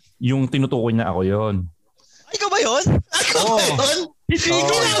yung tinutukoy na ako yon. Ikaw ba yun? Ako ba yun? Hindi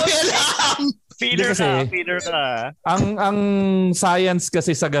ko alam. Feeder ka. Ang science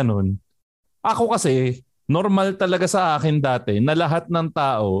kasi sa ganun, ako kasi, normal talaga sa akin dati na lahat ng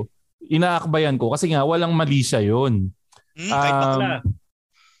tao, inaakbayan ko kasi nga walang mali siya yun. Kahit bakla.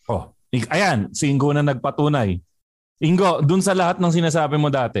 Ayan, si Ingo na nagpatunay. Ingo, dun sa lahat ng sinasabi mo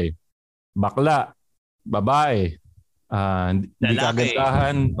dati, bakla, babae, hindi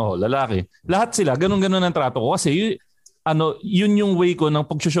kagandahan, lalaki. Lahat sila, ganun-ganun ang trato ko. Kasi yun yung way ko ng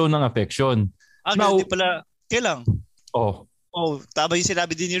pag-show ng affection. Now, hindi pala, kailang? Tama yung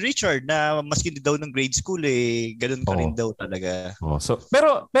sinabi din ni Richard na maski daw ng grade school ganun ka rin daw talaga.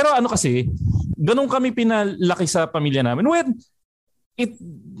 Pero kasi, ganun kami pinalaki sa pamilya namin.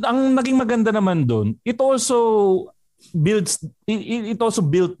 Ang naging maganda naman doon, it also built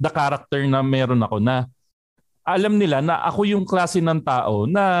the character na meron ako, na alam nila na ako yung klase ng tao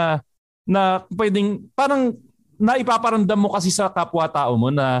na pwedeng parang naipaparamdam mo kasi sa kapwa-tao mo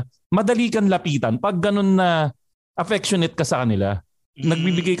na madali kang lapitan pag ganun na affectionate ka sa kanila.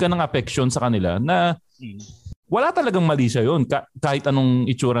 Nagbibigay ka ng affection sa kanila na wala talagang mali siya yun kahit anong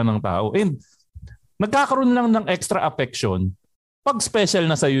itsura ng tao. And nagkakaroon lang ng extra affection pag special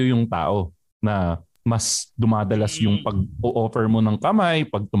na sa'yo yung tao, na mas dumadalas yung pag-offer mo ng kamay,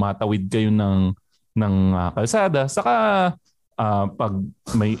 pag tumatawid kayo ng kalsada, saka pag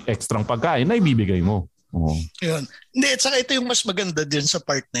may extrang pagkain na ibibigay mo. Yun. Hindi, at saka ito yung mas maganda din sa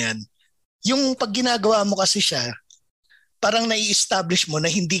part na yan. Yung pag ginagawa mo kasi siya, parang nai-establish mo na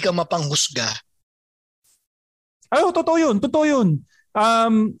hindi ka mapanghusga. Ay, totoo yun.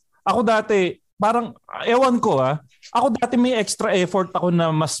 Ako dati, parang, ewan ko ako dati may extra effort ako na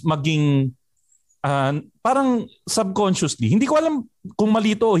mas maging, parang subconsciously, hindi ko alam kung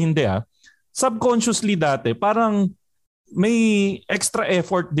mali to o hindi subconsciously dati, parang may extra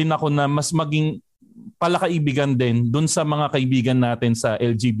effort din ako na mas maging palakaibigan din dun sa mga kaibigan natin sa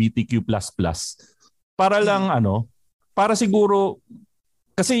LGBTQ++. Para lang para siguro,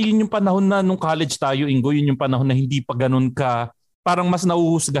 kasi yun yung panahon na nung college tayo, Ingo, yun yung panahon na hindi pa ganun ka, parang mas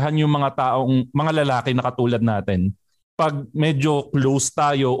nauhusgahan yung mga lalaki na katulad natin. Pag medyo close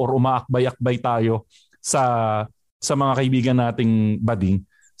tayo or umaakbay-akbay tayo sa mga kaibigan nating bading.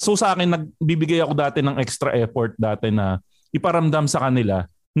 So sa akin, nagbibigay ako dati ng extra effort dati na iparamdam sa kanila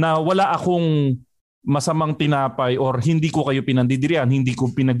na wala akong masamang tinapay or hindi ko kayo pinandidirian, hindi ko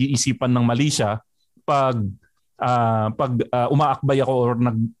pinag-iisipan ng mali siya pag umaakbay ako or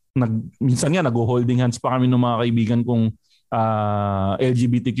minsan nga nag-holding hands pa kami ng mga kaibigan kong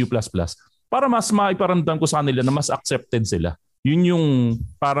LGBTQ++. Para mas maiparamdam ko sa kanila na mas accepted sila. Yun yung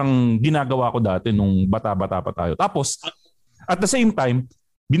parang ginagawa ko dati nung bata-bata pa tayo. Tapos, at the same time,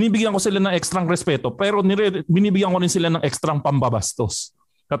 binibigyan ko sila ng extrang respeto, pero binibigyan ko rin sila ng extrang pambabastos.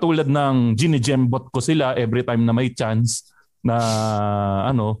 Katulad ng ginijembot ko sila every time na may chance na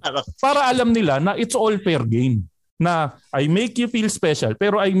para alam nila na it's all fair game. Na I make you feel special,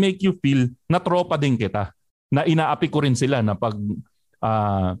 pero I make you feel na tropa din kita. Na inaapi ko rin sila na pag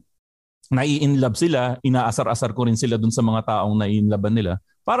nai-inlove sila, inaasar-asar ko rin sila dun sa mga taong nai-inlovean nila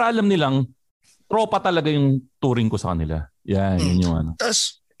para alam nilang tropa talaga yung turing ko sa kanila. Yan, yun yung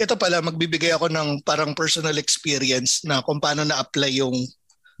Tapos, ito pala, magbibigay ako ng parang personal experience na kung paano na-apply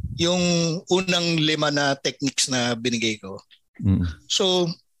yung unang 5 na techniques na binigay ko. So,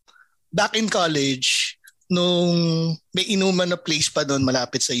 back in college, nung may inuman na place pa doon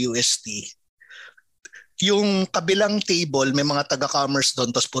malapit sa UST, yung kabilang table, may mga taga-commerce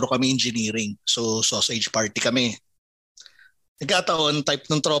doon, tapos puro kami engineering. So, sausage party kami. Nagkataon, type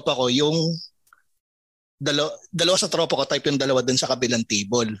ng tropa ko, yung dalawa sa tropa ko, type yung dalawa doon sa kabilang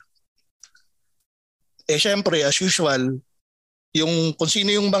table. Syempre, as usual, kung sino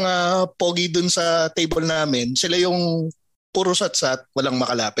yung mga pogi doon sa table namin, sila yung puro satsat, walang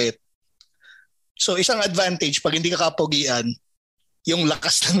makalapit. So, isang advantage, pag hindi ka kapogian, yung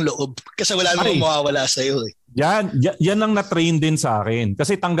lakas ng loob. Kasi wala namang mawawala sa'yo. Yan ang na-train din sa akin.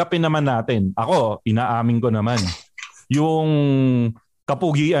 Kasi tanggapin naman natin. Ako, inaamin ko naman. Yung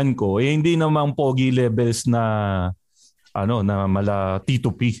kapugian ko, hindi namang pogi levels na mala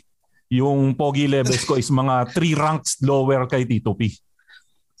Tito P. Yung pogi levels ko is mga 3 ranks lower kay Tito P.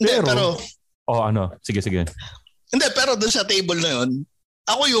 Pero sige. Hindi, pero doon sa table na yun,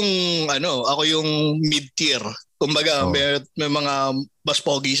 ako yung mid-tier. Kumbaga, may mga mas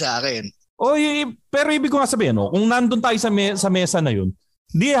pogi sa akin. Pero ibig ko nga sabihin, kung nandun tayo sa mesa na yun,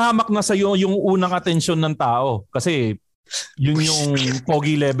 di hamak na sa'yo yung unang atensyon ng tao. Kasi yun yung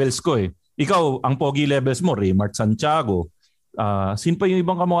pogi levels ko . Ikaw, ang pogi levels mo, Raymart Santiago. Sino pa yung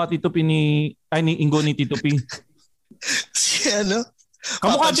ibang kamukha Tito P ni Ingo ni Tito P?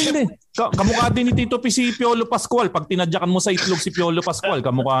 Kamukha din ni Tito P si Piolo Pascual. Pag tinadyakan mo sa itlog si Piolo Pascual,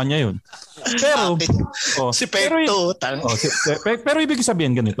 kamukha niya yun. Pero si Pekto. Pero ibig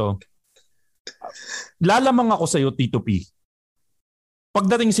sabihin ganito. Lalamang ako sa iyo, Tito P.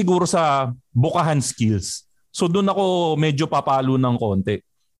 Pagdating siguro sa bukahan skills. So doon ako medyo papalo ng konti.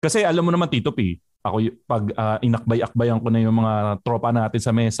 Kasi alam mo naman, Tito P, ako pag inakbay-akbayan ko na yung mga tropa natin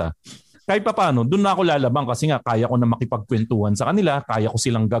sa mesa, kahit pa paano, doon na ako lalabang kasi nga kaya ko na makipagkwentuhan sa kanila, kaya ko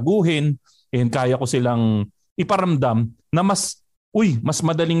silang gaguhin, and kaya ko silang iparamdam na mas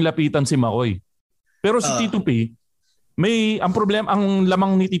madaling lapitan si Makoy. Pero si Tito P, ang problema, ang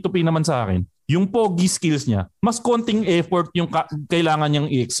lamang ni Tito P naman sa akin, yung pogi skills niya, mas konting effort yung kailangan niyang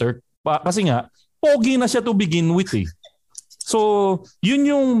i-exert. Kasi nga, pogi na siya to begin with eh. So, yun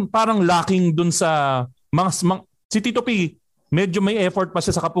yung parang lacking dun sa si Tito P, medyo may effort pa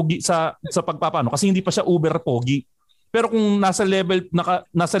siya sa kapogi sa pagpapano kasi hindi pa siya uber pogi. Pero kung nasa level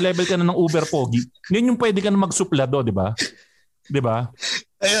ka na ng uber pogi, yun yung pwede ka na magsuplado, di ba? Di ba?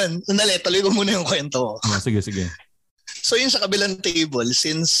 Ayun, sandali, tuloy ko muna yung kwento. Sige. So yun sa kabilang table,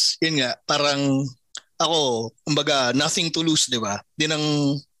 since yun nga, parang ako, kumbaga, nothing to lose, di ba? Yun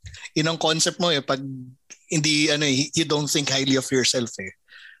ang concept mo pag hindi, you don't think highly of yourself eh.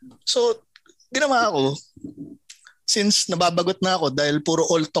 So, ginawa ako, since nababagot na ako dahil puro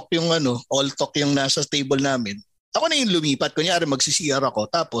all talk yung nasa table namin, ako na yung lumipat. Kunyari, magsi-CR ako,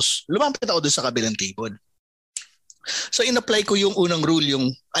 tapos lumapit ako doon sa kabilang table. So, in-apply ko yung unang rule,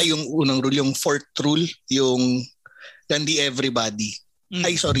 yung fourth rule, yung landi everybody.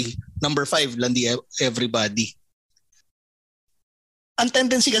 Number 5, landi everybody. Ang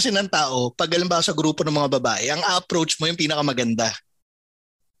tendency kasi ng tao, pag halimbawa sa grupo ng mga babae, ang approach mo yung pinakamaganda.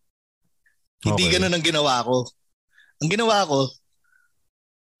 Hindi ganun ang ginawa ko. Ang ginawa ko,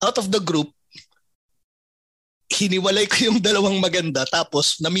 out of the group, hiniwalay ko yung dalawang maganda,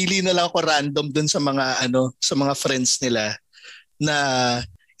 tapos namili na lang ako random dun sa mga friends nila na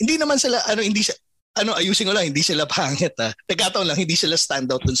hindi naman sila, ayusin ko lang, hindi sila pangit ha. Nagkataon lang, hindi sila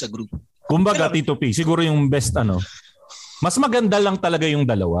standout dun sa group. Kumbaga, Tito P, siguro yung best mas maganda lang talaga yung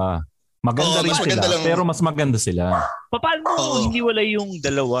dalawa. Maganda rin sila, pero mas maganda sila. Paano mo hiniwalay yung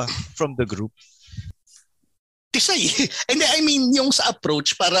dalawa from the group? Tisay. And I mean, yung sa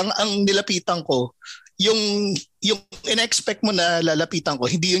approach, parang ang nilapitan ko, yung in-expect mo na lalapitan ko,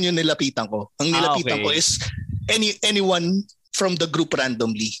 hindi yun yung nilapitan ko. Ang nilapitan ko is anyone from the group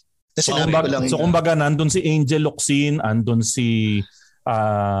randomly. Kumbaga, nandun si Angel Locsin, andun si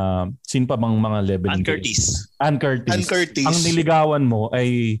sino pa bang mga level? Ann Curtis. Ang niligawan mo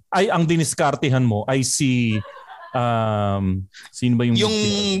ay ang diniskartehan mo ay si sino ba yung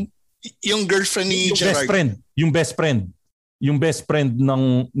girlfriend ni Gerard? Yung best friend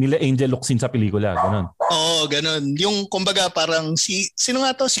ng nila Angel Locsin sa pelikula, ganun. Oo, ganun. Yung kumbaga parang sino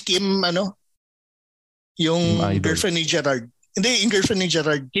nga to? Si Kim yung girlfriend ni Gerard. Hindi, yung girlfriend ni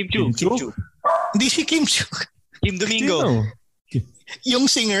Gerard. Kim Chu. Hindi si Kim Chu. Kim Domingo. Sino? Yung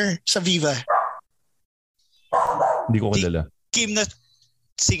singer sa Viva. Hindi ko kilala. Kim na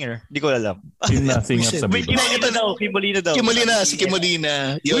singer. Hindi ko alam. Kim na singer sa Viva. Kim Molina daw. Si Kim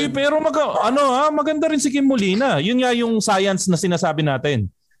Molina. Uy, pero maganda rin si Kim Molina. Yun nga yung science na sinasabi natin.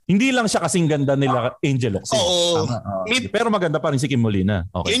 Hindi lang siya kasing ganda nila Angel Locsin. Oo. Pero maganda pa rin si Kim Molina.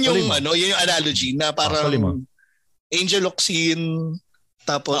 Okay. Yun yung analogy na parang Angel Locsin,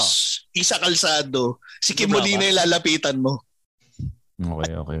 tapos Isa Calzado, si Kim Molina yung lalapitan mo.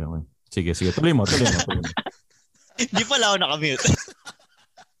 Okay. Sige. Tuloy mo. Hindi pala ako nakamute.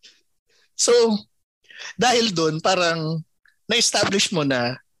 So, dahil doon, parang na-establish mo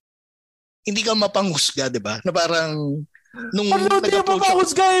na hindi ka mapanghusga, di ba? Na parang nung hindi ka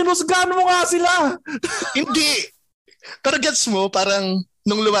mapanghusga, husgahan mo nga sila. Hindi. Pero gets mo, parang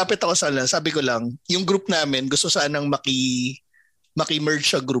nung lumapit ako sa sabi ko lang, yung group namin, gusto sanang maki-merge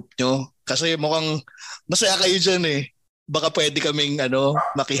sa group nyo. Kasi mukhang masaya kayo dyan eh. Baka pwede kaming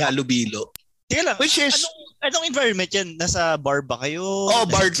makihalubilo. Teka lang, which is, anong environment yan? Nasa bar ba kayo?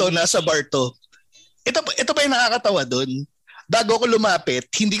 Bar to. Nasa bar to. Ito pa yung nakakatawa dun. Bago ako lumapit,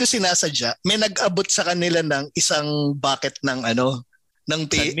 hindi ko sinasadya, may nag-abot sa kanila ng isang bucket ng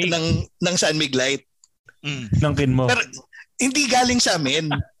San Mig Light. Inangkin mo. Pero hindi galing sa amin.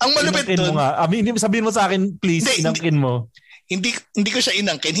 Ang malupit doon. Sabihin mo sa akin, please, inangkin mo. Hindi ko siya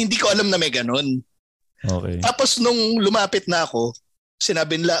inangkin. Hindi ko alam na may ganun. Okay. Tapos nung lumapit na ako,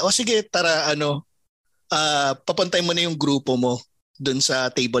 sinabi nila, sige, tara, papuntay mo na yung grupo mo dun sa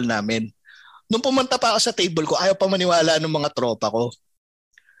table namin. Nung pumunta pa ako sa table ko, ayaw pa maniwala ng mga tropa ko.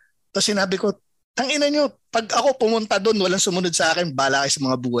 Tapos sinabi ko, tangina nyo, pag ako pumunta doon, walang sumunod sa akin, bala kayo sa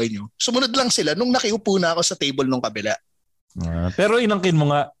mga buhay nyo. Sumunod lang sila nung nakiupo na ako sa table nung kabila. Pero inangkin mo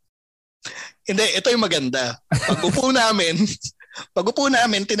nga. Hindi, ito yung maganda. Pag upo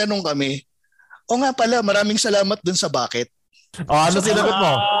namin, tinanong kami, nga pala, maraming salamat dun sa bucket. Ano sinagot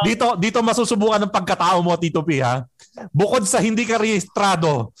mo? Dito masusubukan ng pagkatao mo, Tito P, ha? bukod sa hindi ka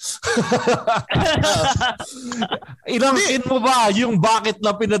rehistrado, inangkin mo ba yung bakit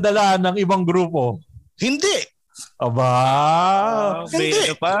na pinadala ng ibang grupo? Hindi. Aba.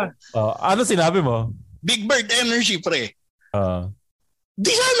 Hindi. Pa. Ano sinabi mo? Big Bird Energy, pre.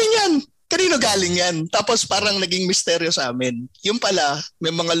 Di sa amin yan. Kanino galing yan? Tapos parang naging misteryo sa amin. Yung pala,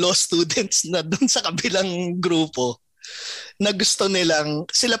 may mga law students na dun sa kabilang grupo na gusto nilang,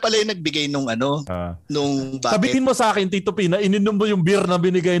 sila pala yung nagbigay nung nung bucket. Sabihin mo sa akin, Tito P, na ininom mo yung beer na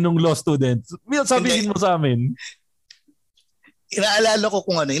binigay nung law students. Sabihin mo sa amin. Inaalala ko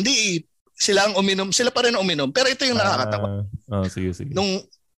kung ano. Hindi, sila pa rin ang uminom. Pero ito yung nakakatawa. Sige.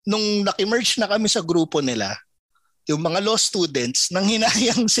 Nung naki-merge na kami sa grupo nila, yung mga law students, nang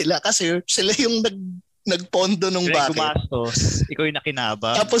hinayang sila kasi sila yung nagpondo nung bucket. Gumastos. Ikaw yung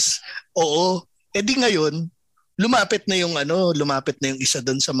nakinabang. Tapos, di ngayon, lumapit na yung isa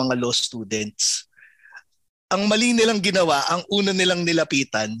doon sa mga law students. Ang mali nilang ginawa, ang una nilang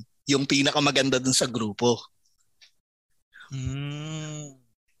nilapitan, yung pinakamaganda doon sa grupo.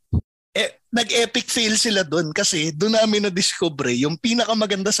 Nag-epic fail sila doon kasi doon namin na-discover yung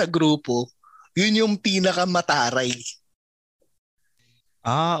pinakamaganda sa grupo, yun yung pinakamataray.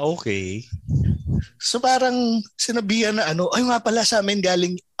 Okay. So parang sinabihan na ay nga pala sa amin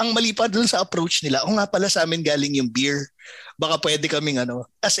galing, ang mali pa dun sa approach nila, nga pala sa amin galing yung beer. Baka pwede kaming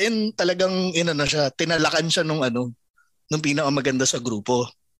as in talagang siya, tinalakan siya nung pinakamaganda sa grupo.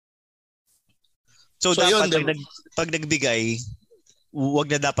 So dapat pag nagbigay,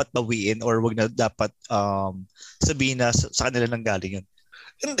 wag na dapat bawiin or wag na dapat sabihin na sa kanila nang galing yun.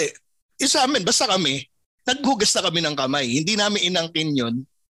 Hindi. Sa amin, basta kami, naghugas na kami ng kamay. Hindi namin inangkin yun.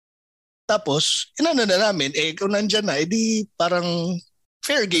 Tapos, na namin, kung nandyan na, edi parang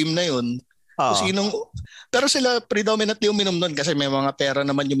fair game na yun. Pero sila predominantly uminom nun kasi may mga pera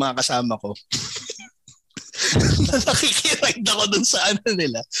naman yung mga kasama ko. Nakikiride ako dun sa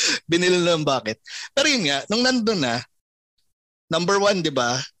nila. Binili ng bucket. Pero yun nga, nung nandun na, number 1, di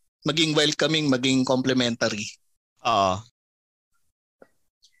ba? Maging welcoming, maging complimentary.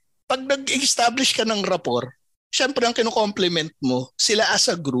 Pag nag-establish ka ng rapport, syempre ang kino-compliment mo, sila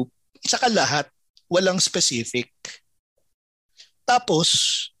as a group, saka lahat, walang specific.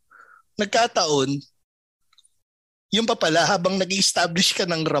 Tapos, nagkataon, yung pala, habang nag-establish ka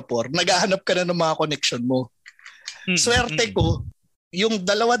ng rapport, naghahanap ka na ng mga connection mo. Swerte ko, yung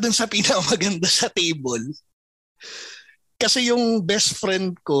dalawa dun sa pinakamaganda sa table, kasi yung best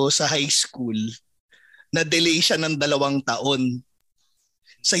friend ko sa high school, na-delay siya ng 2 taon.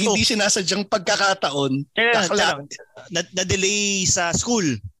 Sa hindi sinasadyang pagkakataon, na-delay sa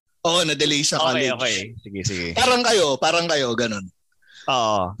school. Oo, na-delay sa college. Okay. Sige. Parang kayo, ganun.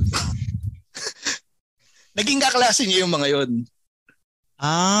 Oo. Naging kaklase niyo yung mga yun.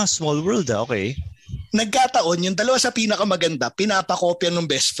 Small world okay. Nagkataon, yung dalawa sa pinakamaganda, pinapakopya ng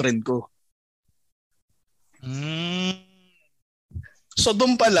best friend ko. So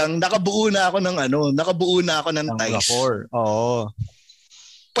doon pa lang, nakabuo na ako ng ties. Oo.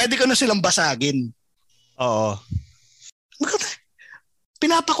 Pwede ko na silang basagin. Oo.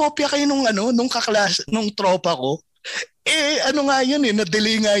 Pinapakopya kayo nung kaklas, nung tropa ko. Nga yun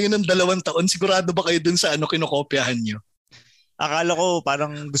na-delay nga yun ng 2 taon. Sigurado ba kayo dun sa kinokopyahan nyo? Akala ko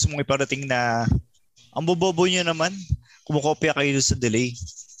parang gusto mong iparating na ang bobobo nyo naman. Kumukopya kayo dun sa delay.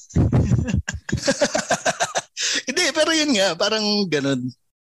 Hindi, pero yun nga, parang ganun.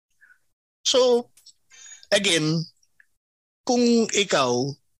 So, again, kung ikaw,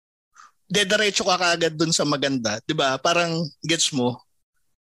 diretso ka kaagad dun sa maganda, di ba? Parang, gets mo,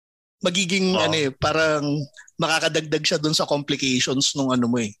 magiging, parang makakadagdag siya dun sa complications nung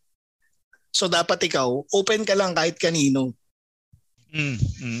mo eh. So, dapat ikaw, open ka lang kahit kanino.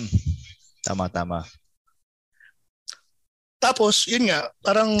 Tama. Tapos, yun nga,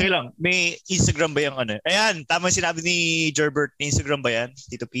 parang... Sige lang, may Instagram ba yung Ayan, tama sinabi ni Gerbert, may Instagram ba yan,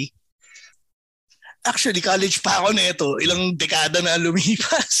 Tito P? Actually, college pa ako nito. Ilang dekada na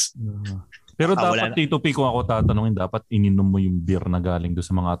lumipas. Pero dapat, Tito P, kung ako tatanungin, dapat ininom mo yung beer na galing doon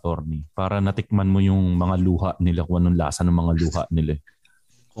sa mga attorney para natikman mo yung mga luha nila, kung anong lasa ng mga luha nila.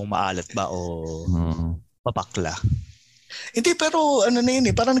 Kung maalat ba o papakla. Hindi, pero na yun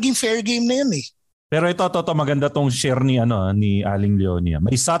parang naging fair game na yun eh. Pero ito maganda tong share ni Aling Leonia.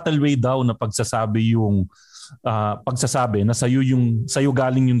 May subtle way daw na pagsasabi na sa'yo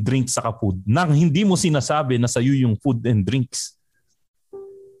galing yung drinks saka food. Nang hindi mo sinasabi na sa'yo yung food and drinks.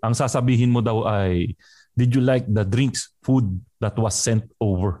 Ang sasabihin mo daw ay, did you like the drinks, food that was sent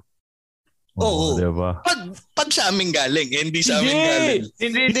over? Oo. Diba? Pag sa amin galing, hindi sa amin galing.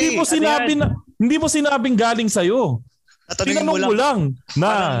 Hindi mo sinabing galing sa'yo. Tinanong mo lang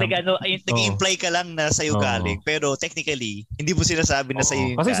na nag-imply ka lang na sa'yo galing. Pero technically, hindi mo sinasabi na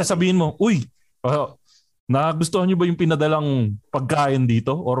sa'yo yung kasi galing. sasabihin mo, uy, nagustuhan niyo ba yung pinadalang pagkain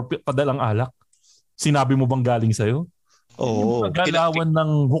dito or padalang alak? Sinabi mo bang galing sa'yo? Oo. Yung pagalawan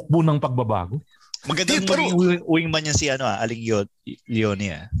ng hukbo ng pagbabago. Magandang wingman niya si Aling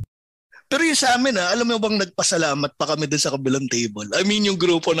Leonie. Pero yung sa amin alam mo bang nagpasalamat pa kami dun sa kabilang table? I mean yung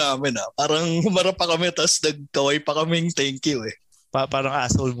grupo namin parang humarap pa kami tapos nagkaway pa kaming thank you Parang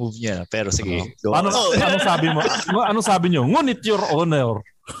asshole move niya. Pero sige. Anong sabi mo? Anong sabi niyo? Ngunit your honor.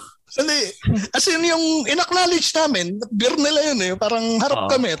 Hindi. As in yung in-acknowledge namin, beer nila yun Parang harap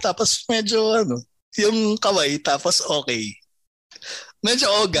kami tapos medyo yung kaway tapos okay.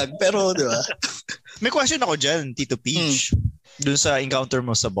 Medyo ogag pero di ba? May question ako dyan, Tito Peach. Dun sa encounter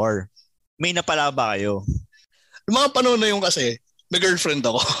mo sa bar. May napala ba kayo? Yung mga panahon na yung kasi, may girlfriend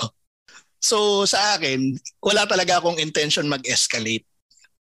ako. So sa akin, wala talaga akong intention mag-escalate.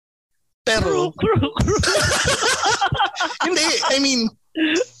 Pero, hindi, I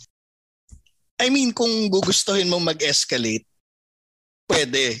mean kung gugustuhin mong mag-escalate,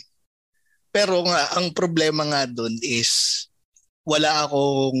 pwede. Pero nga, ang problema nga dun is, wala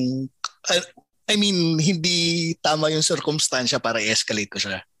akong, hindi tama yung circumstansya para i-escalate ko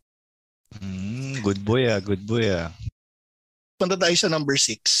siya. Good boy. Punta tayo sa number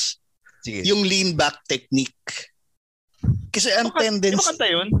 6. Sige. Yung lean back technique. Kasi ang tendency... Ano kanta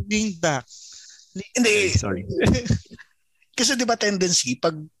yun? Lean back. Hindi. Sorry. Kasi di ba tendency,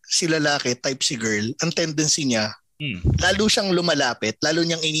 pag si lalaki, type si girl, ang tendency niya, lalo siyang lumalapit, lalo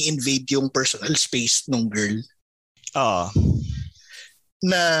niyang ini-invade yung personal space ng girl.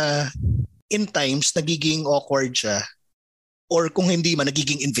 Na in times, nagiging awkward siya. Or kung hindi man,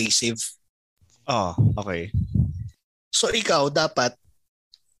 nagiging invasive. Okay. So ikaw, dapat,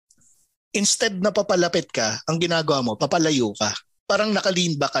 instead na papalapit ka, ang ginagawa mo, papalayo ka. Parang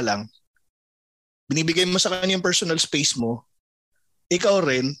naka-lean back ka lang. Binibigay mo sa kanya yung personal space mo. Ikaw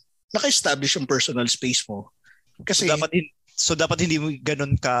rin, naka-establish yung personal space mo. Kasi, so dapat hindi mo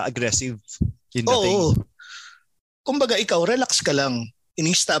ganun ka-aggressive in the thing. Oo. Kumbaga ikaw, relax ka lang.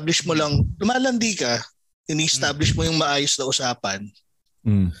 Ini-establish mo lang, lumalandi ka, ini-establish mo yung maayos na usapan.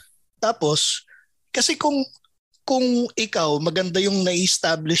 Tapos, kasi kung ikaw, maganda yung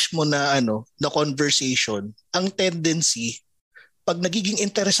na-establish mo na na conversation, ang tendency, pag nagiging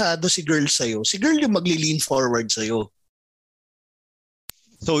interesado si girl sa'yo, si girl yung magli-lean forward sa'yo.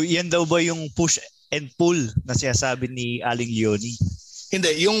 So, yan daw ba yung push and pull na sinasabi ni Aling Leonie?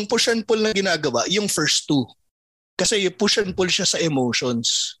 Hindi, yung push and pull na ginagawa, yung first two. Kasi yung push and pull siya sa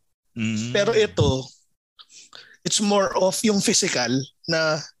emotions. Pero ito, it's more of yung physical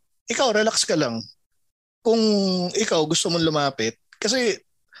na ikaw, relax ka lang. Kung ikaw gusto mong lumapit, kasi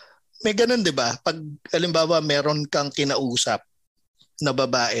may ganun, di ba? Pag, halimbawa, meron kang kinausap na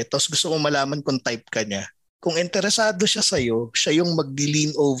babae, tapos gusto mong malaman kung type ka niya. Kung interesado siya sa'yo, siya yung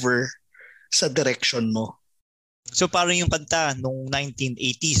mag-lean over sa direction mo. So parang yung kanta nung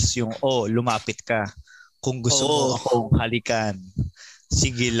 1980s, yung lumapit ka. Kung gusto mo akong halikan,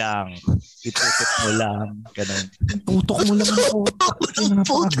 sige lang, itutok mo lang, ganun. Putok mo lang ako.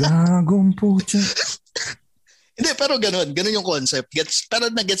 Napakagagong pucha. Hindi, pero ganun yung concept. Pero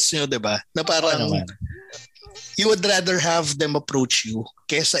na-gets nyo, diba? Na parang you would rather have them approach you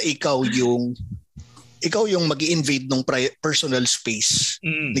kesa ikaw yung mag-i-invade ng personal space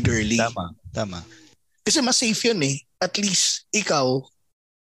ni girlie. Tama. Kasi mas safe yun At least ikaw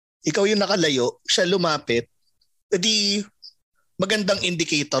yung nakalayo, siya lumapit, edi magandang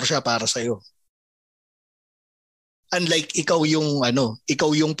indicator siya para sa'yo. Unlike ikaw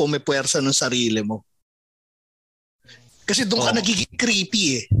yung pumipuwersa ng sarili mo. Kasi doon ka nagiging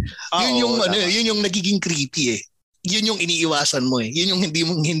creepy Yun yung nagiging creepy Yun yung iniiwasan mo Yun yung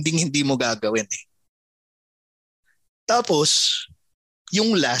hindi mo gagawin Tapos,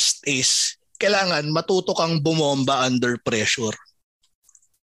 yung last is, kailangan matuto kang bumomba under pressure.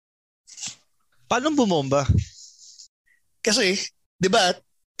 Paano bumomba? Kasi, 'di ba,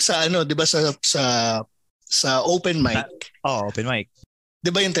 sa open mic. Open mic.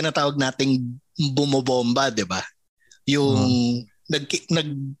 'Di ba yung tinatawag nating bumobomba, 'di ba? Yung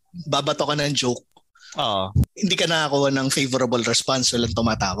nagbabato ka ng joke. Hindi ka nakakuha ng favorable response, walang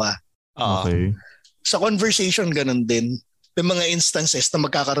tumatawa. Okay. Sa conversation ganun din. May mga instances na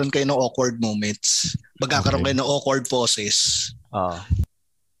magkakaroon kayo ng awkward moments. Magkakaroon kayo ng awkward pauses.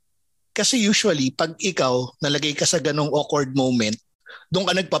 Kasi usually, pag ikaw nalagay ka sa ganong awkward moment, doon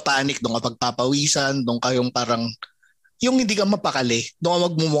ka nagpapanik, doon ka pagpapawisan, doon ka yung parang, yung hindi ka mapakali, doon ka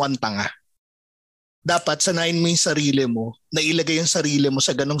magmumukhang tanga. Dapat sanayin mo yung sarili mo, na ilagay yung sarili mo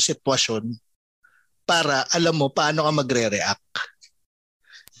sa ganong sitwasyon para alam mo paano ka magre-react.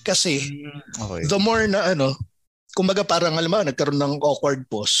 Kasi the more na kumbaga parang alam mo, nagkaroon ng awkward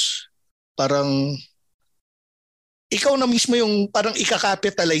pause. Parang ikaw na mismo yung parang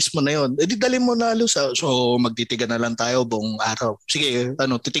ika-capitalize mo na yun. Di dali mo na so magtitigan na lang tayo buong araw. Sige,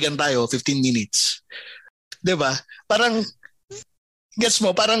 titigan tayo 15 minutes. 'Di ba? Parang gets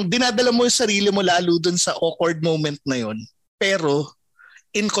mo, parang dinadala mo yung sarili mo lalo dun sa awkward moment na yun. Pero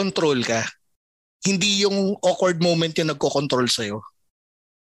in control ka. Hindi yung awkward moment yung nagko-control sa'yo.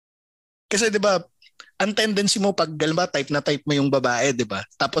 Kasi 'di ba, ang tendency mo pag type mo yung babae, 'di ba?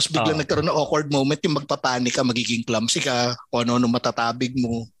 Tapos biglang nagkaroon ng awkward moment, yung magpapanik ka, magiging clumsy ka, kung ano matatabig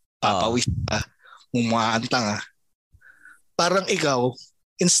mo, papawis ka, umaantang ka. Parang ikaw,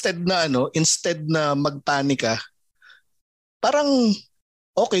 instead na magpanik ka, parang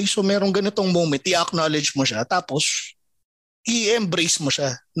okay, so merong ganitong moment, i-acknowledge mo siya, tapos i-embrace mo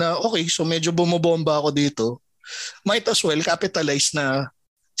siya na okay, so medyo bumobomba ako dito. Might as well capitalize na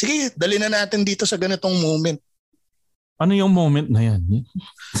sige, dali na natin dito sa ganitong moment. Ano yung moment na yan?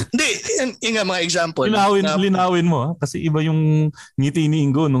 Hindi, yung nga mga example. Linawin mo ha? Kasi iba yung ngiti ni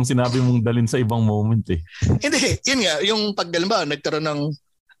Ingo nung sinabi mong dalin sa ibang moment eh. Hindi, yun nga, yung paggalimba, nagkaroon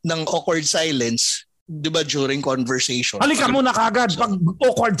ng awkward silence, di ba, during conversation. Halika muna kagad pag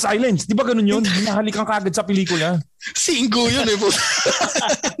awkward silence. Di ba ganun yun? Hinahalikan kagad sa pelikula. Si Ingo yun eh.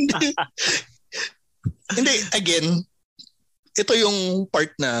 Hindi, again, ito yung part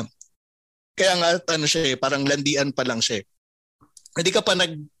na kaya nga siya parang landian pa lang siya. Hindi ka pa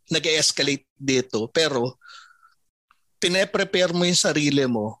nag-escalate dito pero pine-prepare mo yung sarili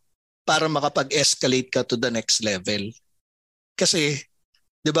mo para makapag-escalate ka to the next level. Kasi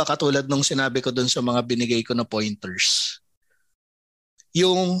 'di ba katulad nung sinabi ko doon sa mga binigay ko na pointers.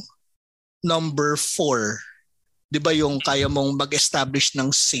 Yung number 4, 'di ba yung kaya mong mag-establish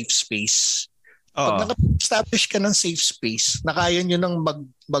ng safe space. Pag naka-establish ka ng safe space, na kaya nyo nang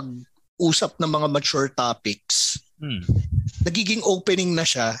mag-usap ng mga mature topics, nagiging opening na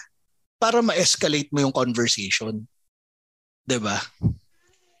siya para ma-escalate mo yung conversation. Diba?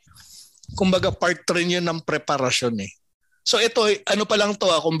 Kumbaga part rin yun ng preparasyon eh. So ito, pa lang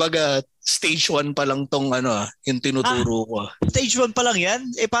to kumbaga stage 1 pa lang tong yung tinuturo ko. Stage 1 pa lang yan?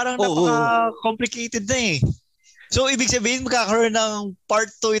 Parang napaka-complicated na eh. So, ibig sabihin, magkakaroon ng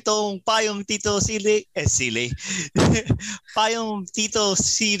part 2 itong Payong Tito Payong Tito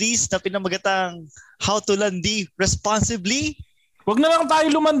series na pinamagatang How to Landi Responsibly. Huwag na lang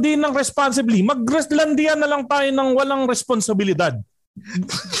tayo lumandi ng responsibly. Maglandian na lang tayo ng walang responsibilidad.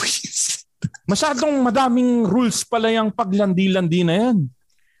 Masyadong madaming rules pala yung paglandi-landi na yan.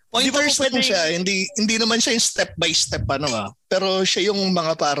 Pointers lang siya. Hindi naman siya yung step by step pero siya yung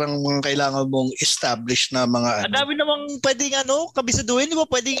mga parang kailangan mong establish na mga Ang dami namang pwedeng kabisaduhin, di ba?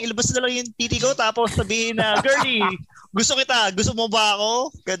 Pwedeng ilabas na lang yung titi ko tapos sabihin na, girlie, gusto kita, gusto mo ba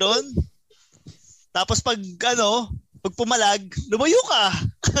ako? Ganon. Tapos pag pumalag, lumayo ka.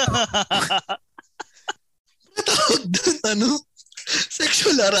 Tawag doon,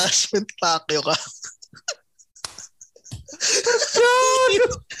 sexual harassment pakyo ka.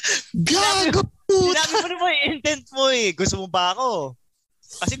 Gago! Sinabi mo naman yung intent mo eh. Gusto mo ba ako?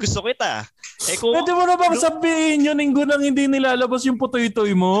 Kasi gusto kita. Pwede mo na bang sabihin yun, Ingo, nang hindi nilalabas yung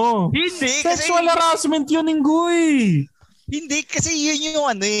putoy-toy mo? Hindi. Sexual harassment yun, Ingo eh. Hindi, kasi yun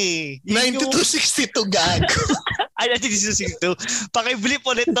yung 9262 gago. Ay, 9262. Pakiblip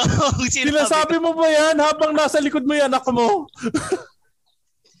ulit to. Sinasabi mo ba yan habang nasa likod mo yan, anak mo?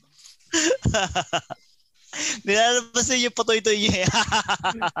 Nilalabas na yung patoy-toy niya.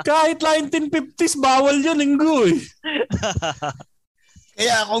 Kahit 1950s, bawal yun, Ingo eh.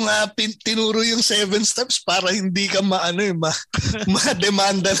 Kaya ako nga tinuro yung 7 steps para hindi ka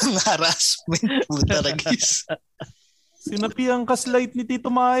ma-demanda ng harassment. Puta ragis. Sinapiang ka-slight ni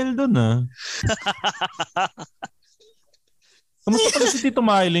Tito Mahal doon Kamusta pala si Tito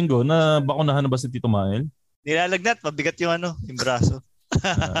Mahal, Ingo? Nabakunahan na ba si Tito Mahal? Nilalagnat, mabigat yung yung braso.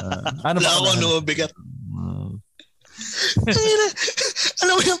 Ano ba? Mabigat.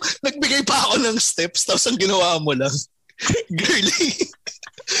 Alam mo yung nagbigay pa ako ng steps tapos ang ginawa mo lang, girlie,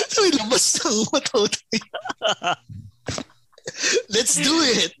 may labas ng matotoy. Let's do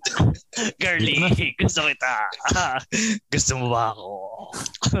it. Girlie, gusto kita. Gusto mo ba ako?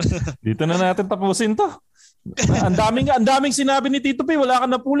 Dito na natin tapusin to. Ang daming sinabi ni Tito P, wala ka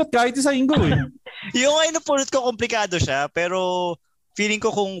napulot kahit isa, Ingo eh. Yung napulot ko komplikado siya, pero feeling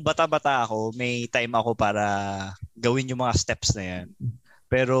ko kung bata-bata ako, may time ako para gawin yung mga steps na yan.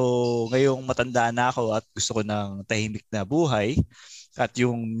 Pero ngayong matanda na ako at gusto ko ng tahimik na buhay at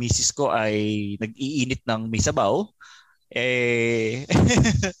yung misis ko ay nag-iinit ng may sabaw,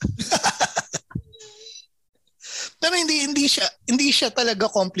 Pero hindi siya talaga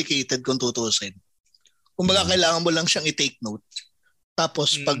complicated kung tutusin. Kumbaga kailangan mo lang siyang i-take note.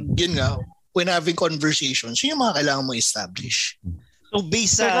 Tapos pag yun nga, when having conversations, yun yung mga kailangan mo establish. So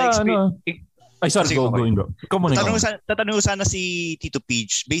based sa experience... Ay, sorry, go. Tatanong ko sana si Tito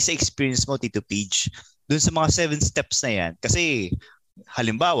Peach, based sa experience mo, Tito Peach, dun sa mga 7 steps na yan, kasi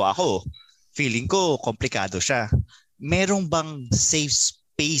halimbawa ako, feeling ko komplikado siya. Merong bang safe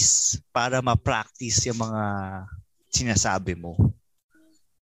space para ma-practice yung mga sinasabi mo?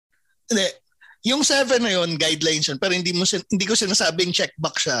 Hindi. Yung 7 na yun, guidelines yun, pero hindi ko sinasabing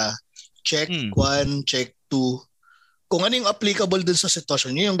checkbox siya. Check 1, check 2. Kung ano yung applicable dun sa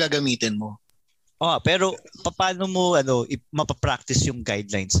sitwasyon, yun yung gagamitin mo. Pero paano mo mapapractice yung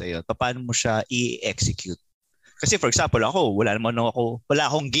guidelines sa iyo? Paano mo siya i-execute? Kasi for example, wala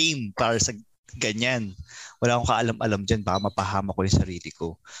akong game para sa ganyan. Wala akong kaalam-alam diyan, baka mapahama ko yung sarili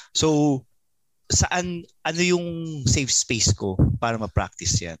ko. So, ano yung safe space ko para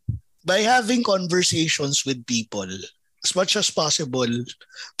ma-practice yan? By having conversations with people as much as possible.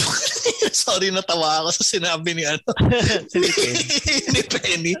 Sorry, natawa ako sa sinabi ni ni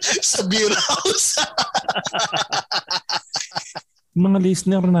Penny sa beer house. Mga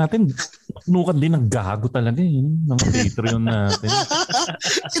listener natin, nukan din ng gago talaga mga Patreon natin.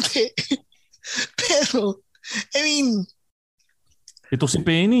 Pero, I mean, ito si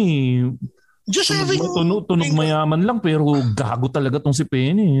Penny, tunog mayaman lang pero gago talaga tong si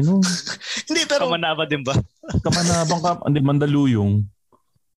Penny, no? Hindi, pero Kamanaba din ba? Kamanabang ka, hindi, Mandaluyong.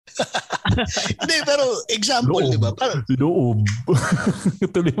 Hindi, pero example, di ba? Loob.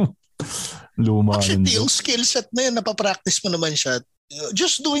 Tuloy mo. Luma. Actually, yung skill set na yun, napapractice mo naman siya.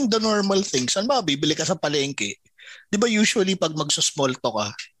 Just doing the normal things. Ano ba, bibili ka sa palengke. Di ba usually pag magsa-small talk ka,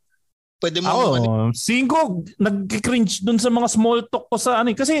 pwede mo... Singko, nag-cringe dun sa mga small talk ko sa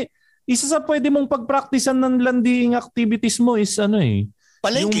ano. Kasi isa sa pwede mong pag-practicean ng landing activities mo is palengke.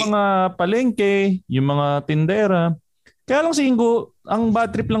 Yung mga palengke, yung mga tindera. Kaya lang si Ingo, ang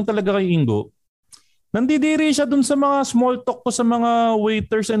bad trip lang talaga kay Ingo, nandidiri siya dun sa mga small talk ko sa mga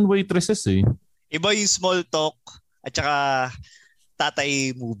waiters and waitresses eh. Iba yung small talk at saka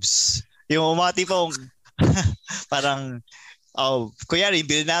tatay moves. Yung mga tipong parang kunyari, yung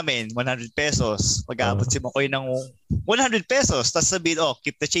bill namin, 100 pesos. Mag-aabot si Makoy ng 100 pesos. Tapos sabihin,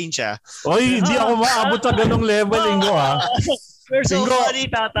 keep the change ha. Oy, hindi ako maabot sa ganong level, Ingo ha. We're so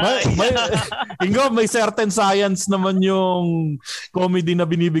funny, tatay. Ingo, may certain science naman yung comedy na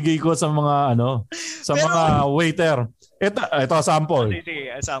binibigay ko sa mga mga waiter. Ito sample.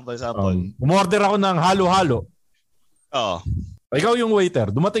 Sample. Umorder ako ng halo-halo. Ikaw yung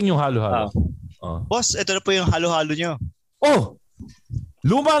waiter, dumating yung halo-halo. Boss, ito na po yung halo-halo nyo.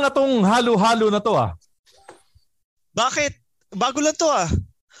 Luma na tong halo-halo na to ah. Bakit? Bago lang to ah.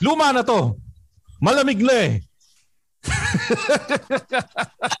 Luma na to. Malamig na eh.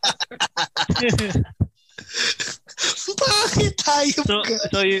 Bakit tayo?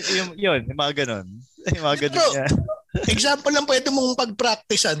 So yung mga ganun. Yung mga ganun niya. Example lang pwede mong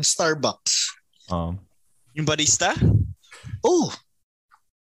pag-practicean, Starbucks. Yung barista?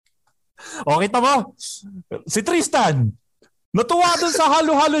 Kita mo? Si Tristan, natuwa dun sa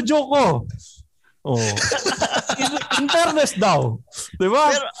halo-halo joke ko. In fairness daw.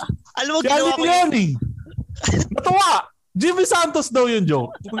 Diba? Pero, alam mo, ginawa ko natuwa. Jimmy Santos daw yung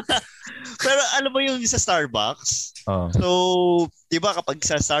joke. Pero alam mo yung sa Starbucks? So, di ba kapag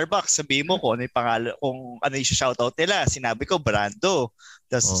sa Starbucks, sabihin mo kung ano yung pangalan, kung ano yung shoutout nila. Sinabi ko, Brando.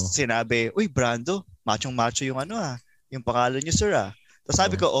 Tapos sinabi, uy, Brando, machong-macho yung yung pangalan niyo, sir ah. Tapos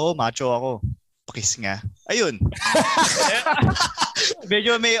sabi ko, macho ako. Pakis nga. Ayun.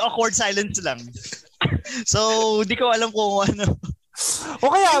 Medyo may awkward silence lang. So, di ko alam kung ano.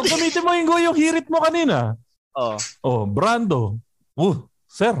 O kaya, gamitin mo yung hirit mo kanina. Brando.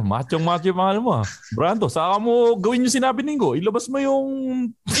 Sir, macho-macho yung pangalan mo. Brando, saka mo gawin yung sinabi ningo. Ilabas mo yung...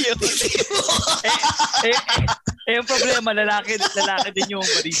 yung problema, lalaki din yung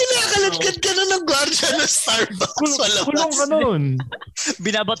barista. Kinakaladkad ka na ng guardia ng Starbucks. Kulong ka nun.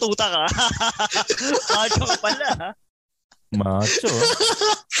 Binabatuta ka. Macho ka pala. Macho.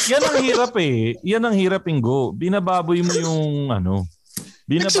 Yan ang hirap eh. Yan ang hirap, Ingo. Binababoy mo yung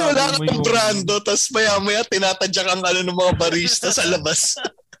Nagsimula ka ng Brando, tapos maya-maya tinatadyak ang ng mga barista sa labas.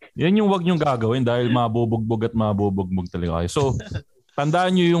 Yan yung wag niyong gagawin dahil mabubugbog at mabubugbog talaga kayo. So,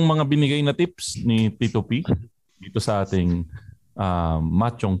 tandaan niyo yung mga binigay na tips ni Tito P dito sa ating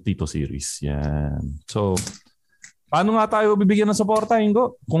Machong Tito series. Yan. So, paano nga tayo bibigyan ng suporta,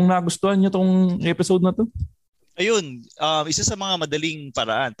 Ingo? Kung nagustuhan niyo tong episode na to? Ayun, isa sa mga madaling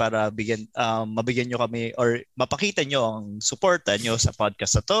paraan para mabigyan nyo kami or mapakita nyo ang suporta nyo sa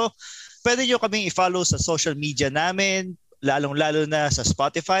podcast na to Pwede nyo kaming i-follow sa social media namin, lalong-lalo na sa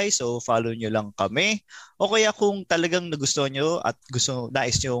Spotify. So, follow nyo lang kami. O kaya kung talagang nagustuhan nyo at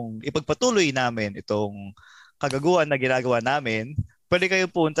nais nyong ipagpatuloy namin itong kagaguhan na ginagawa namin, pwede kayong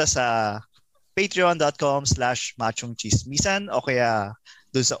punta sa patreon.com/machongchismisan o kaya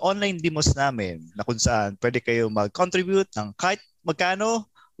doon sa online demos namin na kung saan pwede kayong mag-contribute ng kahit magkano,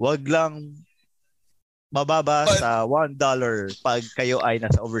 wag lang mababa sa $1 pag kayo ay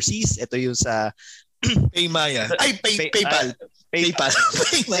nasa overseas. Ito yung sa Paymaya. Ay, PayPal. PayPal.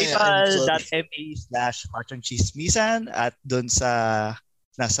 PayPal.me/machongchismisan at doon sa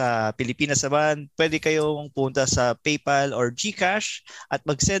nasa Pilipinas naman, pwede kayong punta sa PayPal or GCash at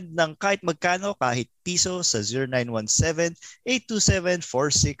mag-send ng kahit magkano, kahit piso sa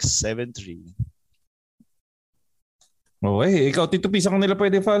 0917-827-4673. Okay, ikaw Tito P, saan nila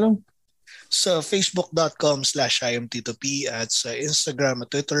pwede follow? Sa facebook.com/IamTitoP at sa Instagram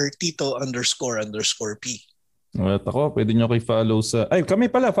at Twitter, Tito__P. At ako, pwede nyo kayo follow sa... Ay, kami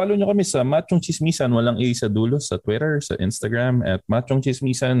pala, follow nyo kami sa Machong Chismisan, walang A sa dulo, sa Twitter, sa Instagram, at Machong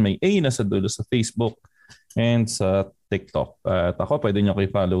Chismisan, may A na sa dulo sa Facebook and sa TikTok. At ako, pwede nyo kayo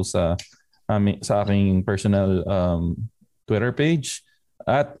follow sa aking personal Twitter page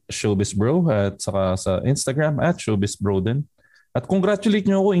at ShowbizBro at saka sa Instagram at ShowbizBro din. At congratulate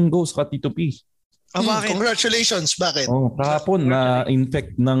nyo ako, Ingo, sa Tito P. Congratulations. Bakit? Kahapon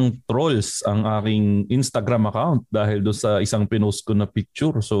na-infect ng trolls ang aking Instagram account dahil doon sa isang pinost ko na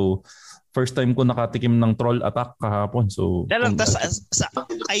picture. So, first time ko nakatikim ng troll attack kahapon. So, sa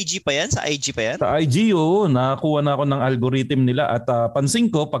IG pa yan? Sa IG pa yan? Sa IG, oo. Nakakuha na ako ng algorithm nila. At pansin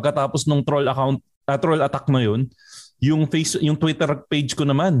ko, pagkatapos ng troll attack na yun, yung Twitter page ko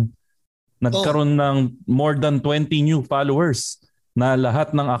naman, nagkaroon ng more than 20 new followers na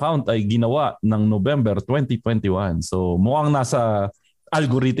lahat ng account ay ginawa ng November 2021. So mukhang nasa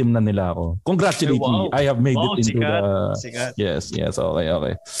algorithm na nila ako. Congratulate me. I have made it into sikat. Yes.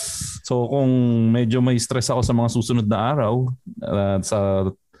 Okay. So kung medyo may stress ako sa mga susunod na araw,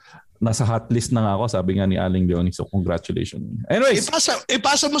 nasa hot list na nga ako, sabi nga ni Aling Leonie. So congratulations. Anyways,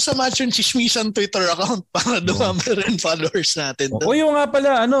 ipasa mo sa Machong Chismisan Twitter account para dumami rin followers natin. O yung nga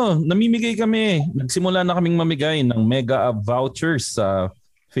pala, namimigay kami. Nagsimula na kaming mamigay ng mega vouchers sa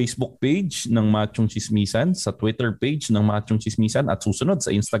Facebook page ng Machong Chismisan, sa Twitter page ng Machong Chismisan at susunod sa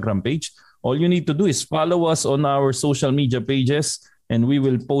Instagram page. All you need to do is follow us on our social media pages and we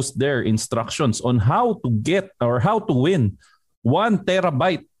will post their instructions on how to get or how to win 1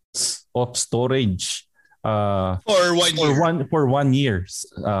 terabyte of storage for 1 year. For 1 year.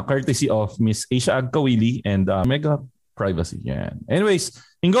 Courtesy of Miss Asia Agkawili and Mega Privacy. Yan. Anyways,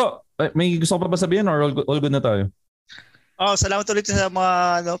 Ingo, may gusto ko pa ba sabihin or all good na tayo? Salamat ulit sa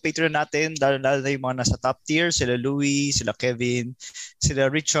mga Patreon natin, lalo na yung mga nasa top tier, sila Louie, sila Kevin,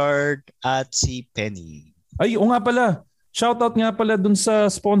 sila Richard, at si Penny. Ay, nga pala. Shoutout nga pala dun sa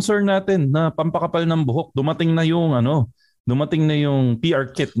sponsor natin na pampakapal ng buhok. Dumating na yung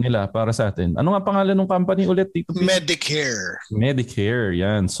PR kit nila para sa atin. Ano nga pangalan ng company ulit? Tito P? Medicare,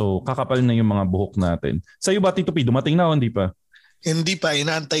 yan. So, kakapal na yung mga buhok natin. Sa'yo ba, Tito P? Dumating na o hindi pa? Hindi pa.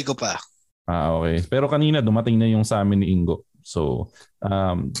 Inaantay ko pa. Okay. Pero kanina, dumating na yung sa amin ni Ingo. So,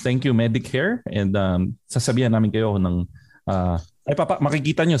 thank you, Medicare. And sasabihan namin kayo ng...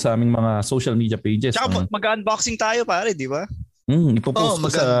 makikita nyo sa aming mga social media pages. Tsaka mag-unboxing tayo, pare, di ba?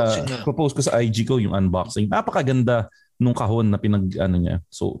 Ipopost ko sa IG ko yung unboxing. Napakaganda nung kahon na pinag-ano niya.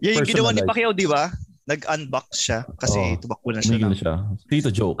 So, yung ginawa ni Pacquiao, di ba? Nag-unbox siya kasi tumakbo na siya. Tito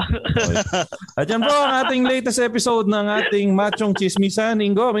joke. Okay. At yan po ang ating latest episode ng ating Machong Chismisan.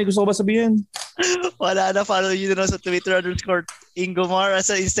 Ingo, may gusto ko ba sabihin? Wala na. Follow nyo na sa Twitter _Ingomar at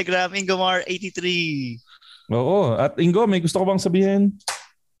sa Instagram Ingomar83. Oo. At Ingo, may gusto ko bang sabihin?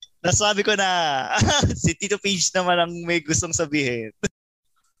 Nasabi ko na. Si Tito Page naman ang may gustong sabihin.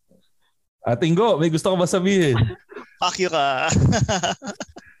 At Ingo, may gusto ko ba sabihin? Fuck you ka.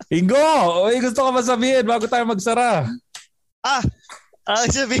 Ingo, may gusto ko ba sabihin bago tayo magsara?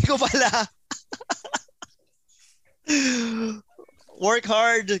 Sabihin ko pala. Work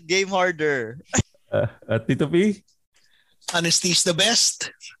hard, game harder. At Tito P? Honesty is the best.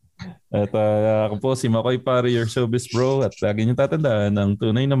 At ako po si Makoy Pare, your showbiz bro. At lagi niyong tatandaan ng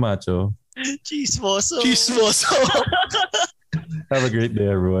tunay na macho. Chismoso. Have a great day,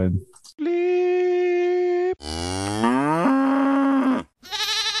 everyone. Bleep.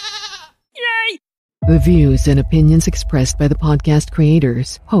 Yay! The views and opinions expressed by the podcast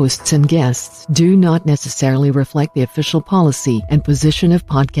creators, hosts, and guests do not necessarily reflect the official policy and position of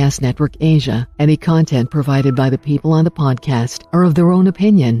Podcast Network Asia. Any content provided by the people on the podcast are of their own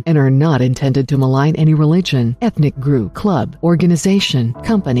opinion and are not intended to malign any religion, ethnic group, club, organization,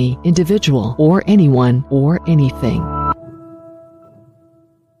 company, individual, or anyone or anything.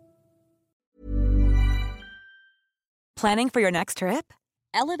 Planning for your next trip?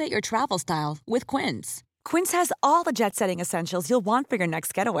 Elevate your travel style with Quince. Quince has all the jet-setting essentials you'll want for your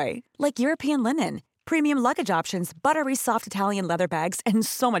next getaway, like European linen, premium luggage options, buttery soft Italian leather bags, and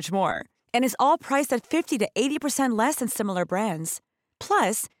so much more. And is all priced at 50 to 80% less than similar brands.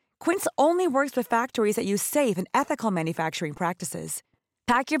 Plus, Quince only works with factories that use safe and ethical manufacturing practices.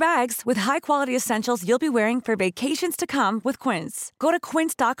 Pack your bags with high-quality essentials you'll be wearing for vacations to come with Quince. Go to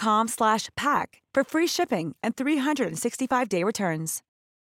quince.com/pack for free shipping and 365-day returns.